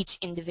on each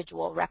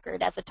individual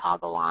record as a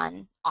toggle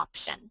on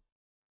option.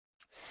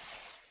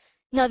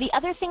 Now the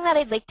other thing that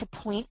I'd like to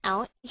point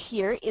out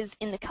here is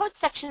in the code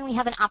section we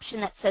have an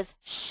option that says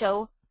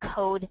show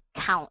code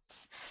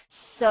counts.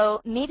 So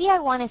maybe I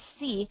want to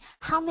see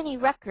how many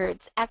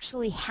records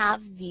actually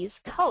have these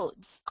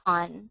codes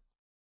on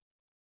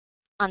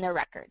their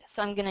record.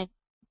 So I'm going to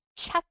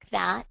check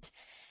that.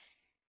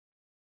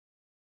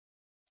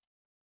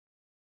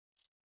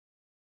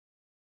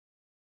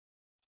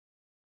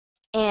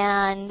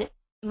 And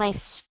my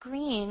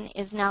screen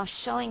is now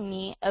showing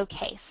me,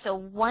 okay, so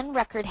one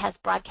record has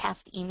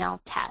broadcast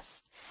email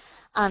test.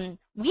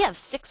 We have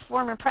 6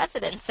 former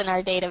presidents in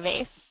our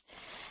database,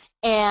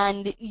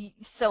 and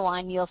so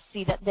on. You'll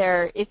see that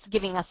it's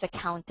giving us a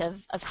count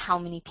of how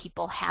many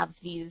people have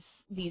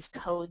these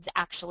codes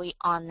actually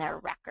on their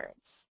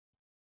records.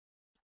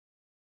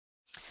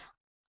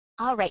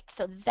 All right,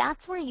 so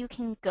that's where you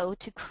can go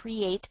to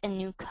create a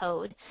new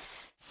code.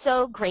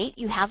 So great,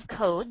 you have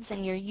codes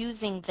and you're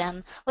using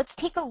them. Let's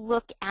take a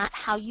look at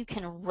how you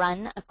can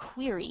run a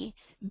query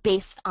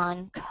based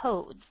on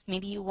codes.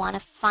 Maybe you want to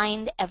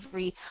find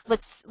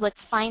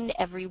let's find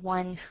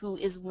everyone who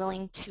is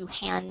willing to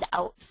hand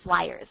out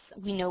flyers.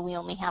 We know we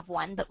only have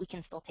one, but we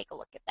can still take a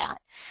look at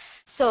that.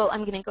 So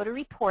I'm going to go to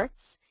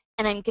reports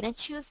and I'm going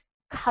to choose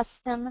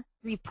custom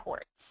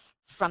reports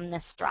from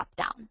this drop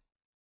down.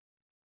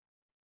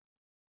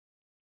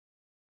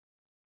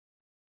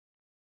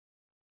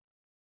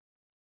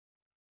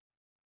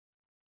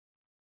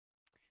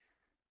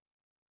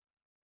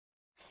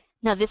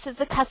 Now this is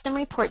the custom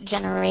report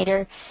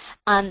generator.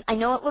 I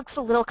know it looks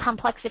a little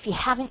complex. If you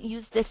haven't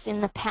used this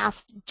in the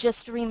past,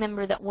 just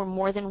remember that we're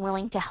more than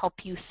willing to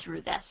help you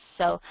through this.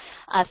 So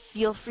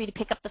feel free to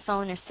pick up the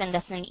phone or send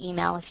us an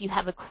email if you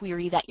have a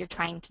query that you're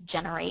trying to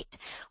generate.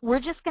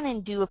 We're just going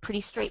to do a pretty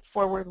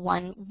straightforward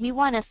one. We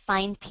want to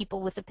find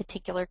people with a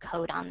particular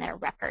code on their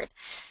record.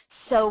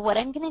 So what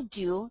I'm going to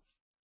do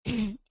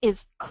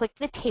is click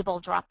the table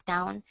drop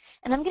down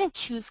and I'm going to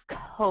choose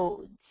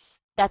codes.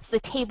 That's the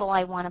table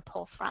I want to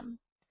pull from.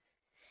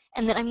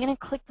 And then I'm going to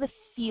click the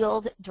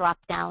field drop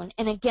down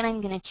and again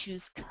I'm going to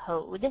choose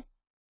code.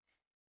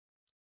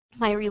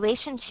 My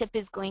relationship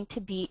is going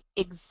to be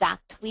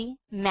exactly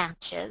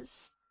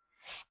matches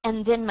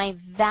and then my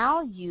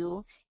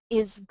value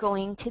is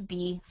going to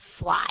be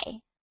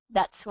fly.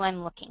 That's who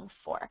I'm looking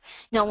for.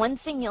 Now one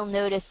thing you'll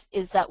notice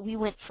is that we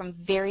went from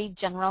very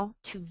general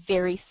to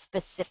very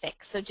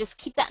specific. So just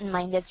keep that in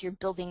mind as you're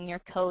building your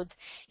codes.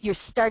 You're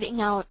starting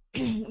out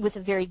with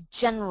a very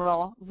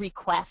general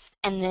request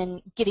and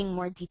then getting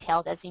more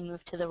detailed as you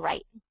move to the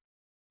right.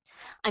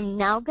 I'm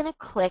now going to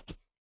click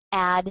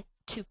Add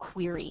to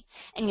Query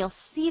and you'll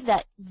see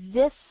that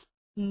this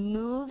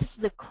moves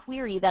the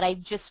query that I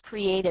just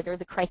created or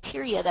the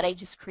criteria that I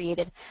just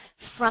created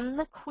from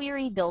the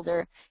query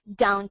builder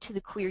down to the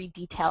query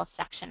details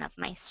section of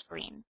my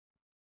screen.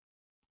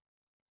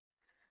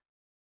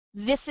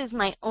 This is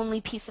my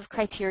only piece of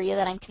criteria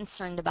that I'm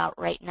concerned about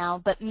right now,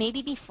 but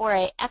maybe before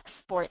I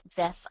export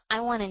this, I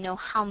want to know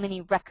how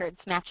many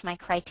records match my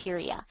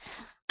criteria.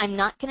 I'm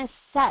not going to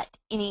set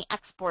any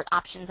export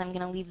options. I'm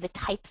going to leave the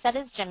type set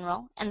as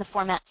general and the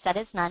format set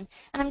as none,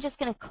 and I'm just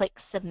going to click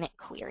Submit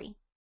Query.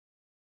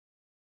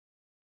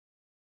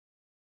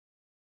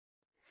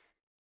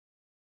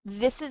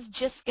 This is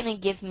just going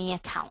to give me a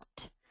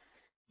count.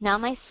 Now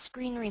my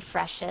screen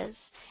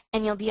refreshes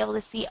and you'll be able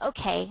to see,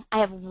 okay, I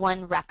have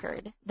one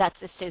record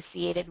that's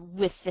associated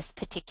with this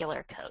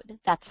particular code.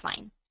 That's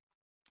fine.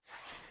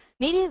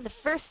 Maybe the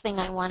first thing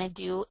I want to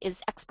do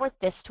is export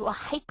this to a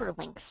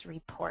hyperlinks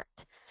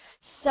report.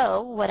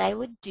 So what I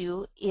would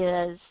do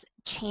is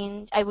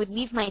I would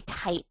leave my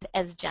type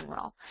as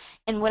general.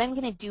 And what I'm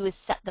going to do is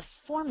set the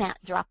format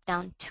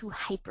dropdown to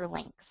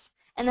hyperlinks.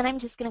 And then I'm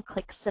just going to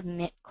click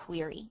Submit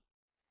Query.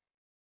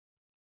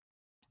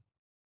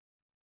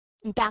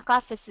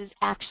 BackOffice is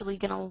actually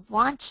going to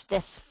launch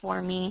this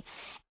for me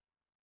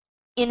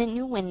in a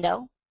new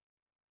window.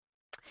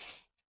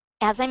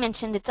 As I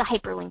mentioned, it's a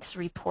hyperlinks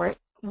report,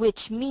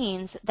 which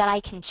means that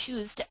I can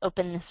choose to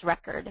open this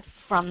record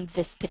from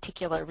this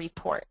particular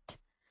report.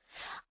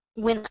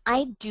 When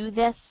I do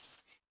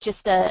this,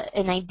 just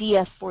an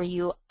idea for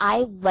you,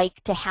 I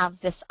like to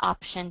have this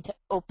option to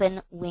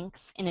open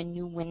links in a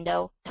new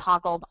window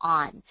toggled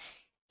on.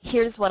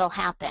 Here's what will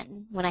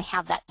happen when I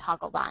have that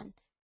toggled on.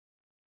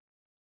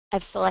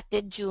 I've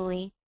selected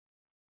Julie,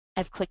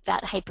 I've clicked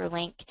that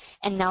hyperlink,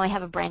 and now I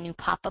have a brand new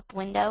pop-up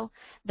window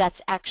that's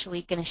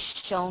actually going to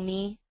show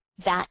me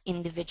that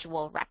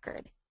individual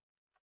record.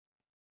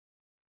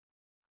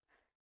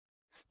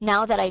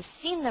 Now that I've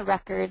seen the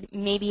record,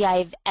 maybe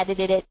I've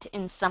edited it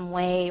in some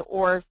way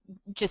or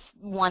just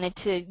wanted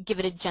to give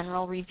it a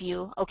general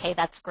review. Okay,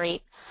 that's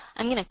great.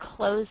 I'm going to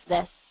close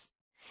this,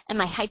 and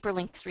my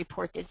hyperlinks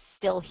report is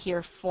still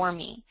here for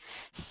me.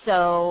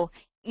 So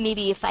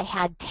maybe if I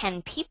had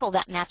 10 people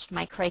that matched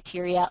my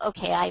criteria,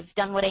 okay, I've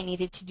done what I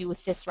needed to do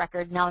with this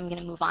record. Now I'm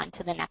going to move on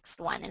to the next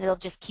one, and it'll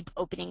just keep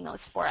opening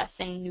those for us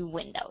in new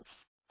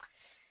windows.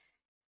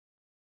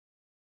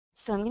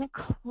 So I'm going to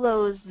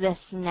close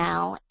this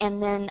now,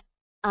 and then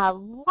a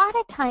lot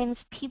of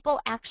times people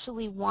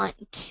actually want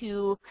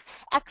to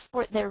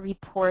export their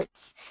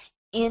reports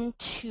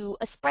into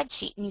a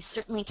spreadsheet, and you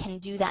certainly can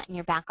do that in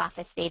your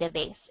BackOffice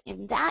database.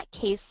 In that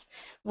case,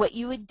 what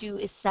you would do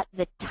is set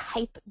the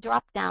type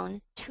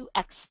drop-down to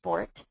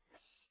export,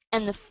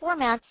 and the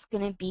format's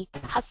going to be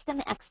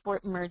custom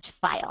export merge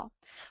file.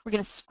 We're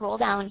going to scroll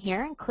down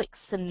here and click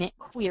Submit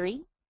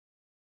Query.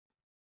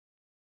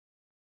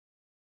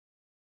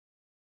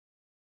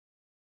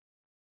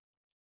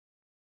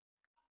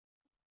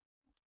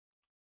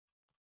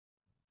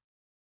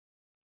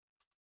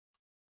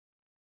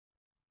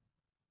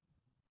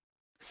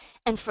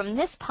 And from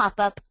this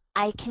pop-up,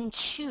 I can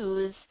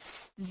choose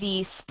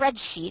the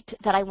spreadsheet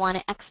that I want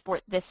to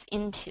export this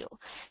into.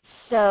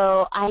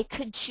 So I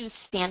could choose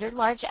standard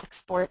large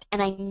export,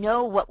 and I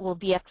know what will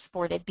be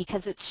exported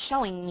because it's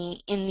showing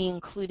me in the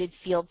included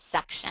field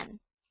section.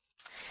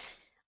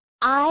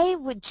 I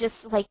would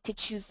just like to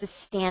choose the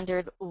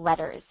standard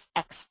letters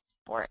export.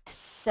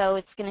 So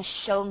it's going to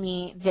show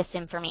me this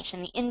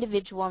information, the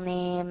individual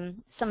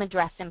name, some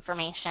address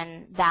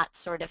information, that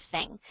sort of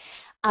thing.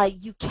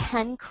 You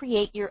can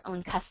create your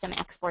own custom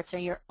exports or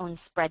your own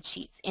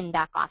spreadsheets in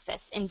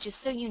BackOffice. And just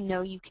so you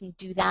know, you can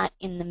do that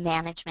in the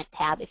Management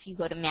tab if you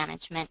go to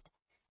Management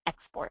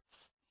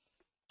Exports.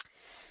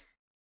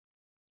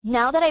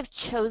 Now that I've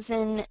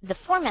chosen the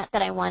format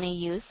that I want to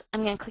use,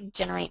 I'm going to click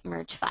Generate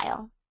Merge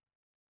File.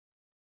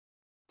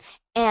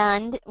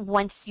 And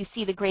once you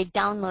see the gray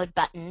download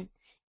button,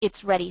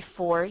 it's ready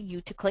for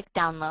you to click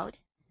download.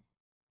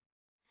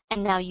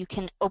 And now you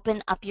can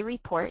open up your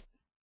report.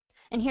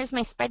 And here's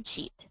my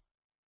spreadsheet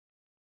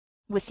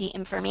with the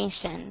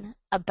information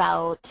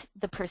about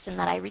the person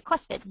that I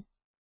requested.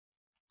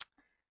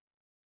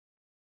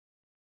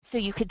 So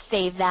you could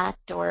save that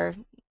or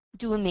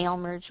do a mail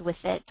merge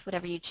with it,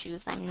 whatever you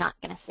choose. I'm not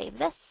going to save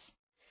this,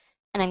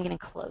 and I'm going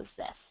to close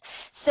this.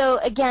 So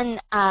again,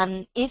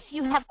 if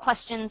you have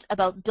questions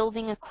about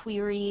building a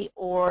query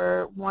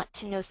or want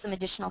to know some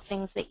additional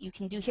things that you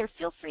can do here,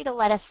 feel free to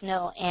let us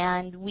know,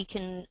 and we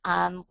can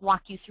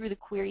walk you through the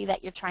query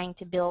that you're trying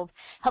to build,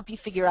 help you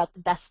figure out the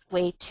best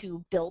way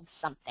to build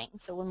something.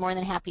 So we're more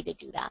than happy to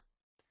do that.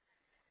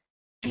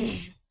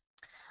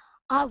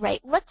 All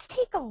right, let's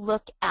take a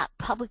look at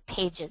public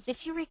pages.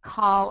 If you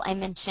recall, I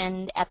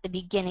mentioned at the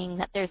beginning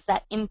that there's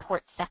that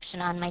import section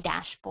on my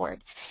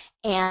dashboard,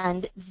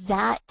 and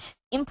that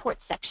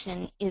import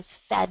section is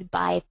fed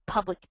by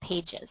public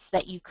pages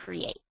that you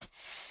create.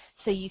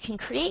 So you can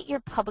create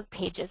your public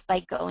pages by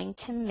going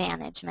to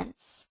Management,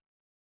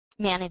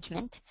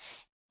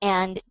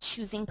 and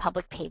choosing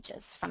Public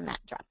Pages from that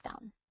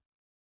drop-down.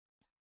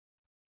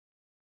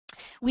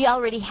 We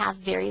already have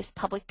various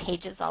public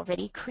pages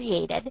already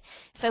created.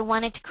 If I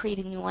wanted to create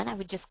a new one, I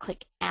would just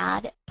click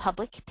Add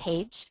Public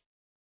Page.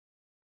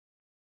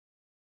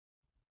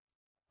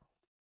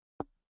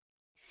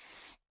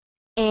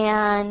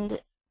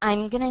 And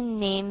I'm going to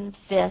name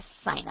this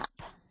Sign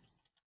Up,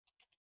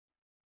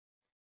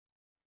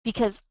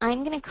 because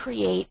I'm going to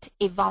create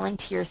a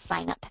volunteer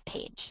sign-up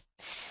page.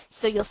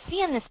 So you'll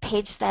see in this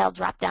page style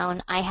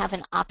drop-down, I have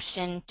an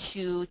option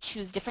to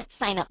choose different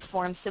sign-up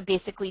forms. So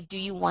basically, do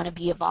you want to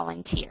be a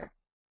volunteer?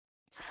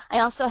 I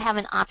also have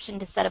an option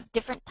to set up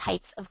different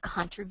types of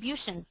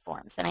contribution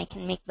forms, and I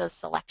can make those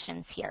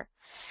selections here.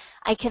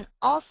 I can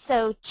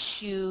also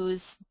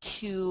choose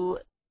to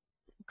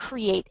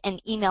create an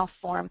email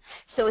form.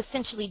 So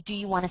essentially, do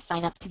you want to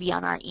sign up to be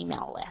on our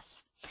email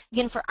list?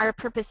 Again, for our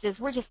purposes,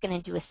 we're just going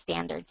to do a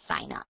standard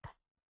sign up.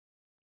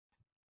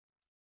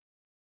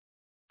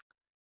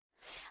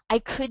 I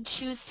could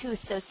choose to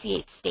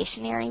associate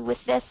stationery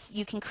with this.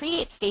 You can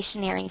create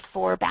stationery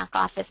for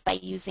BackOffice by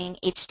using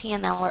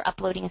HTML or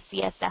uploading a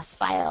CSS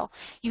file.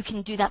 You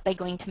can do that by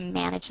going to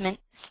Management,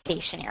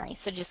 Stationery.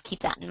 So just keep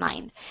that in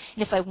mind.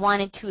 And if I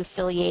wanted to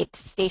affiliate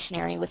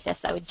stationery with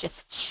this, I would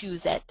just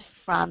choose it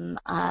from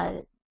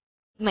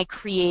my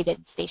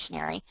created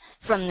stationery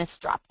from this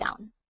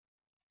drop-down.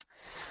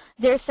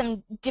 There's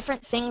some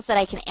different things that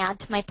I can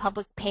add to my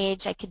public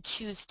page. I could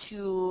choose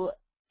to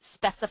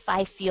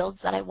specify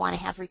fields that I want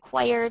to have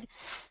required.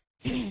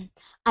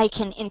 I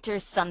can enter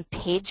some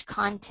page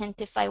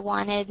content if I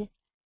wanted.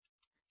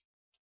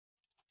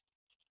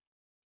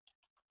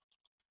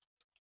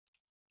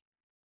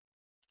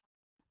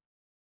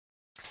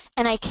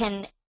 And I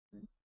can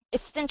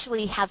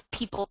essentially have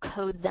people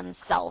code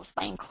themselves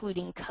by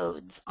including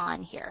codes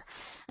on here.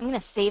 I'm going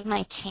to save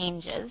my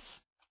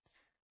changes.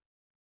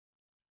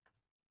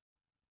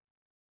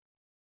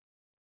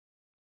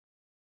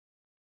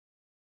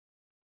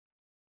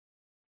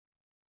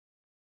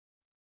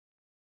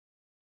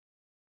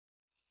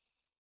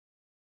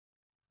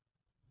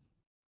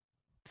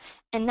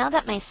 And now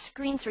that my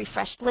screen's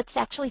refreshed, let's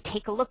actually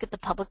take a look at the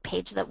public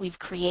page that we've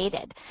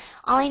created.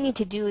 All I need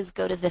to do is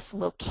go to this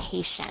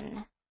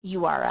location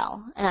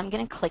URL, and I'm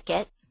going to click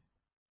it.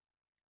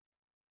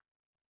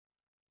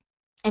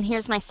 And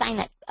here's my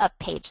sign up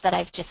page that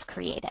I've just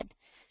created.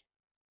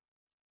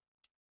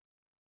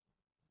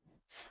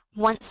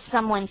 Once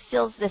someone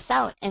fills this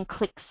out and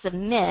clicks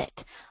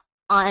submit,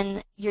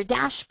 on your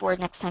dashboard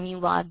next time you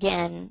log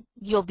in,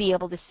 you'll be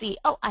able to see,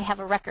 oh, I have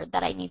a record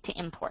that I need to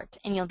import,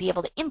 and you'll be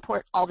able to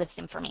import all this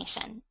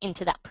information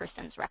into that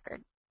person's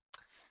record.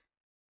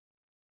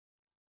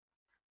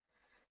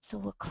 So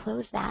we'll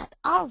close that.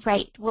 All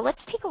right, well,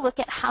 let's take a look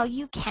at how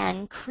you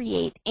can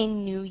create a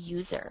new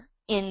user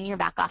in your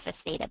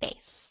BackOffice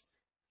database.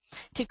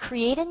 To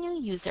create a new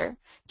user,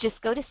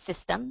 just go to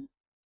System,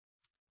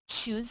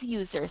 choose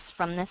Users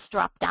from this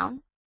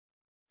drop-down,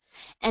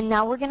 and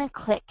now we're going to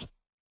click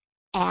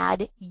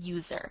Add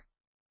User.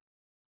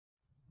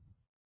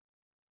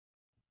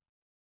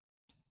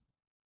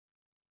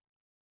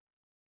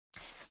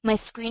 My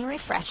screen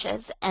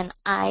refreshes and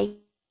I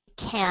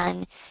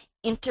can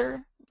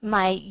enter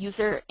my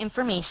user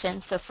information,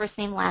 so first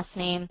name, last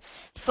name,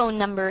 phone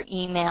number,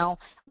 email,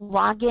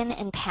 login,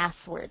 and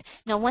password.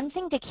 Now, one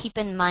thing to keep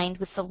in mind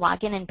with the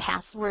login and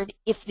password,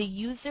 if the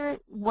user,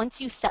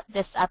 once you set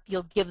this up,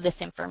 you'll give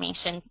this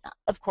information,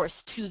 of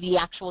course, to the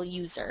actual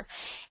user.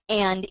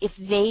 And if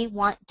they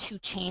want to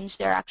change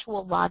their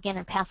actual login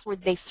and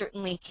password, they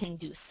certainly can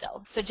do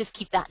so. So just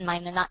keep that in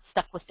mind. They're not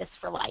stuck with this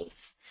for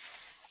life.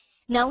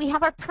 Now we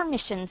have our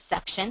permissions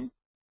section.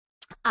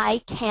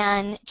 I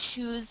can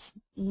choose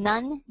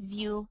none,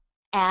 view,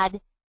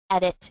 add,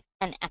 edit,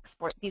 and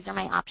export. These are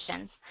my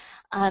options.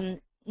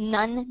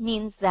 None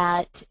means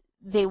that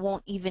they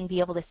won't even be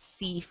able to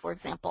see, for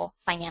example,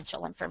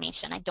 financial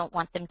information. I don't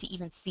want them to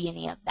even see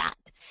any of that.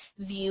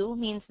 View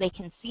means they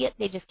can see it,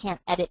 they just can't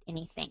edit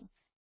anything.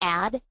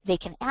 Add, they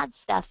can add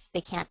stuff,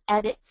 they can't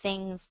edit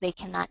things, they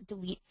cannot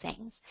delete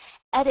things.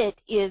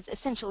 Edit is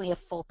essentially a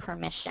full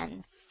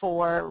permission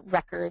for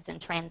records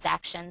and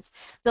transactions.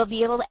 They'll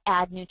be able to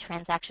add new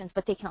transactions,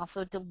 but they can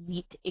also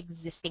delete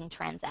existing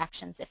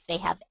transactions if they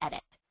have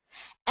edit.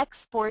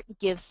 Export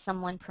gives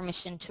someone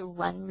permission to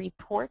run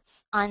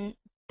reports on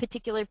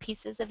particular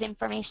pieces of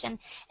information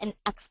and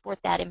export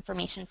that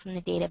information from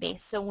the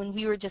database. So when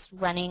we were just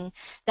running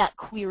that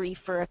query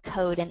for a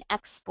code and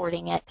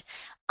exporting it,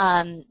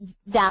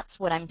 that's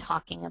what I'm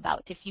talking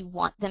about. If you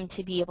want them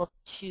to be able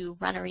to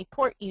run a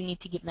report, you need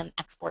to give them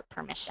export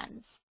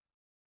permissions.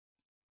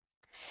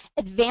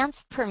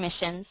 Advanced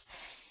permissions,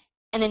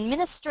 an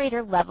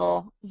administrator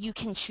level, you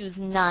can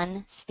choose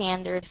none,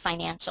 standard,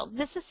 financial.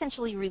 This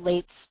essentially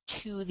relates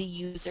to the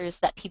users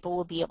that people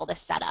will be able to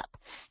set up.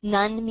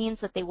 None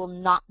means that they will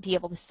not be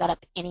able to set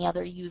up any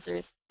other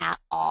users at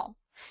all.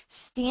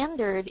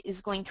 Standard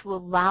is going to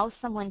allow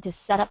someone to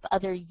set up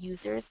other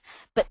users,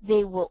 but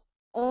they will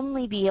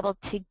only be able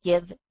to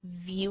give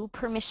view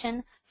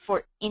permission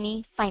for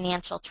any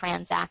financial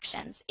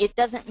transactions. It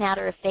doesn't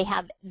matter if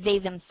they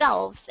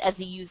themselves as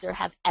a user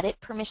have edit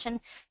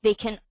permission, they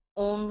can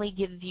only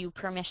give view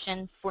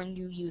permission for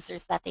new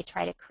users that they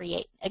try to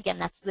create. Again,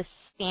 that's the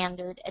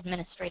standard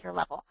administrator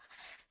level.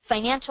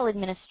 Financial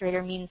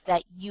administrator means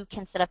that you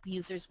can set up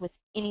users with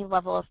any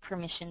level of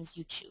permissions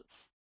you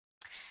choose.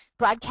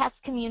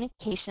 Broadcast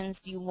communications,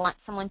 do you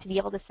want someone to be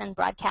able to send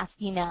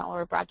broadcast email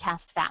or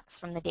broadcast fax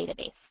from the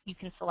database? You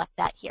can select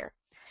that here.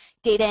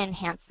 Data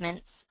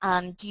enhancements,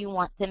 do you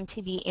want them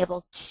to be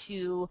able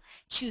to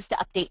choose to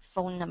update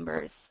phone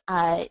numbers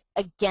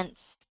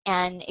against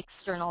an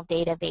external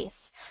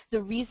database?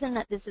 The reason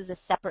that this is a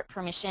separate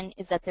permission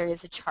is that there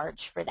is a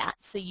charge for that.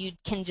 So you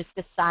can just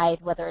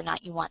decide whether or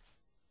not you want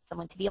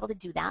someone to be able to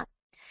do that.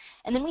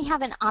 And then we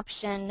have an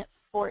option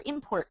for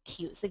import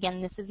queues.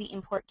 Again, this is the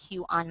import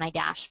queue on my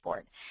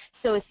dashboard.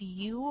 So if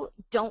you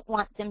don't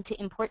want them to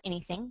import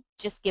anything,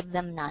 just give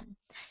them none.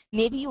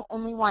 Maybe you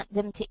only want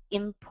them to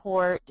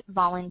import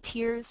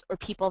volunteers or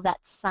people that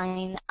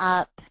sign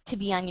up to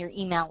be on your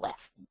email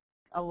list.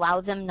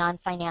 Allow them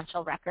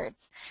non-financial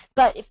records.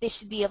 But if they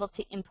should be able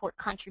to import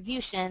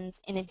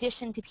contributions in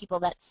addition to people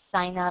that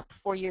sign up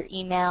for your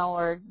email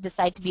or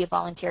decide to be a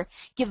volunteer,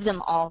 give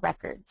them all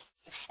records.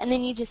 And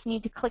then you just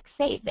need to click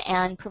Save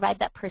and provide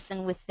that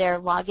person with their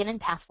login and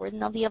password,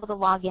 and they'll be able to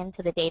log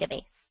into the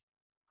database.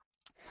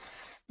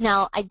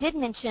 Now, I did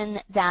mention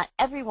that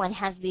everyone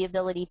has the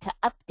ability to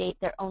update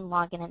their own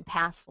login and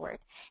password.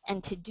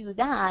 And to do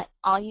that,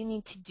 all you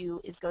need to do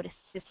is go to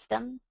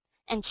System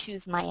and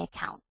choose My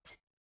Account.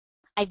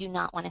 I do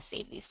not want to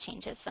save these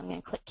changes, so I'm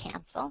going to click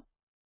Cancel.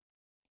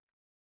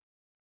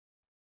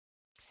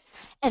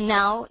 And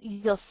now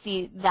you'll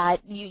see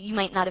that you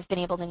might not have been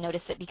able to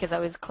notice it because I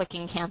was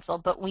clicking Cancel,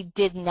 but we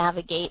did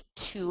navigate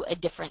to a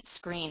different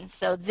screen.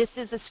 So this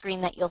is a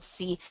screen that you'll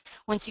see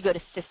once you go to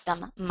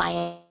System,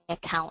 My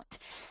Account.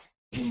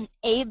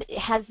 Abe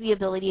has the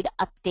ability to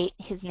update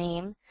his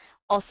name,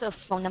 also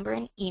phone number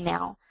and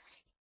email.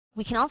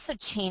 We can also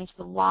change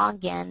the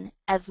login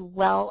as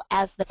well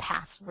as the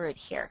password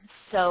here.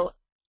 So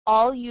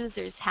all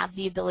users have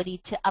the ability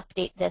to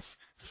update this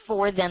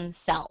for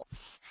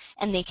themselves.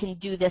 and they can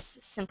do this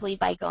simply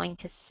by going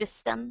to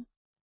System,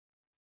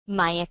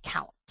 My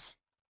Account.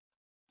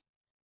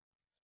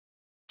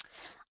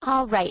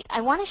 All right,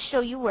 I want to show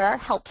you where our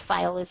help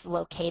file is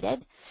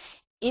located.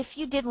 If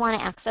you did want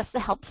to access the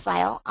help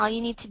file, all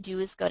you need to do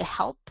is go to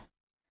Help,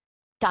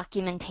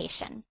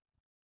 Documentation.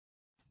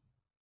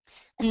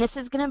 And this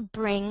is going to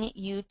bring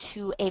you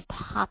to a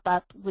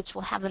pop-up which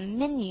will have a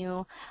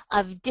menu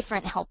of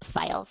different help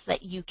files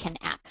that you can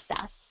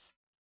access.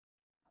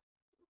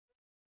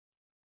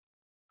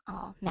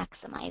 I'll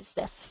maximize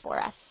this for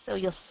us. So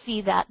you'll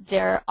see that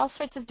there are all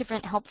sorts of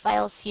different help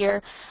files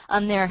here.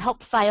 There are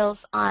help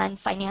files on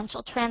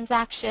financial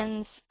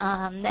transactions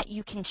that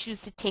you can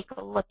choose to take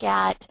a look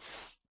at.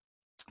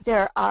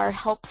 There are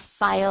help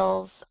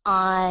files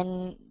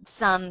on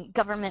some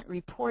government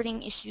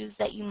reporting issues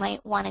that you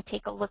might want to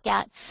take a look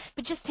at.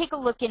 But just take a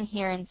look in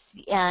here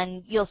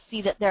and you'll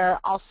see that there are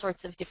all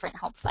sorts of different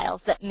help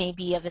files that may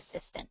be of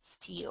assistance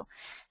to you.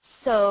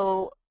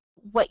 So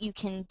what you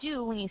can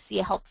do when you see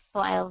a help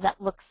file that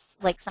looks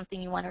like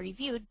something you want to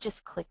review,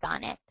 just click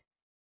on it.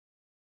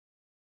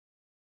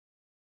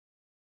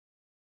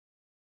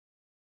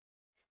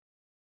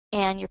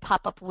 And your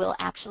pop-up will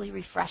actually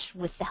refresh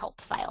with the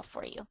help file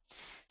for you.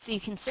 So you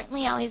can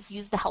certainly always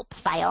use the help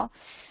file.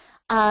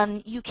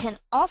 You can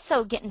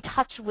also get in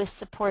touch with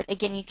support.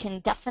 Again, you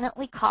can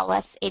definitely call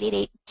us,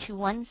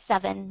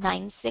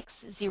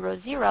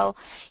 888-217-9600.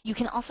 You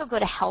can also go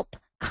to Help,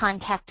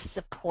 Contact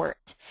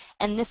Support.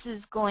 And this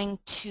is going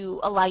to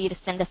allow you to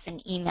send us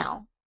an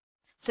email.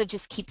 So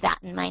just keep that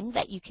in mind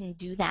that you can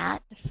do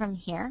that from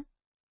here.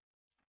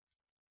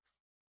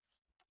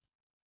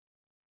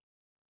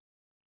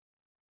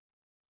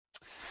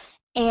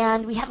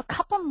 And we have a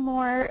couple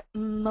more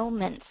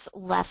moments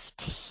left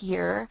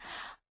here.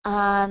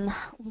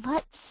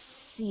 Let's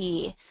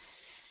see.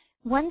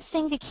 One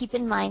thing to keep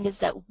in mind is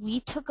that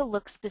we took a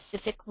look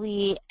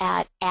specifically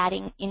at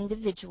adding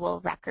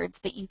individual records,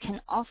 but you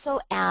can also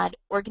add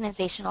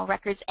organizational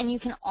records, and you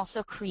can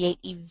also create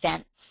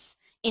events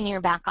in your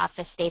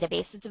BackOffice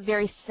database. It's a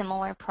very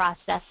similar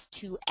process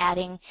to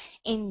adding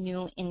a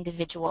new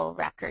individual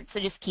record. So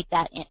just keep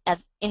that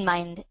in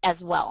mind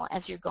as well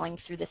as you're going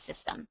through the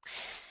system.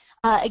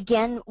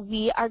 Again,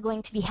 we are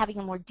going to be having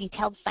a more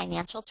detailed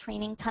financial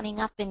training coming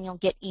up, and you'll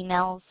get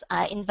emails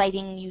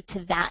inviting you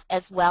to that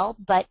as well.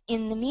 But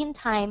in the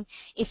meantime,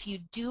 if you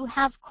do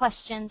have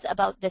questions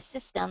about the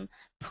system,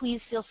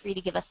 please feel free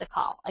to give us a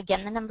call.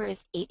 Again, the number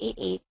is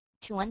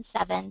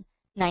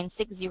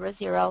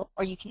 888-217-9600,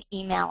 or you can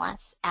email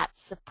us at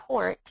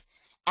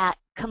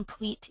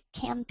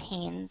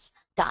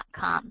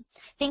support@completecampaigns.com.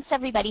 Thanks,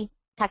 everybody.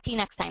 Talk to you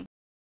next time.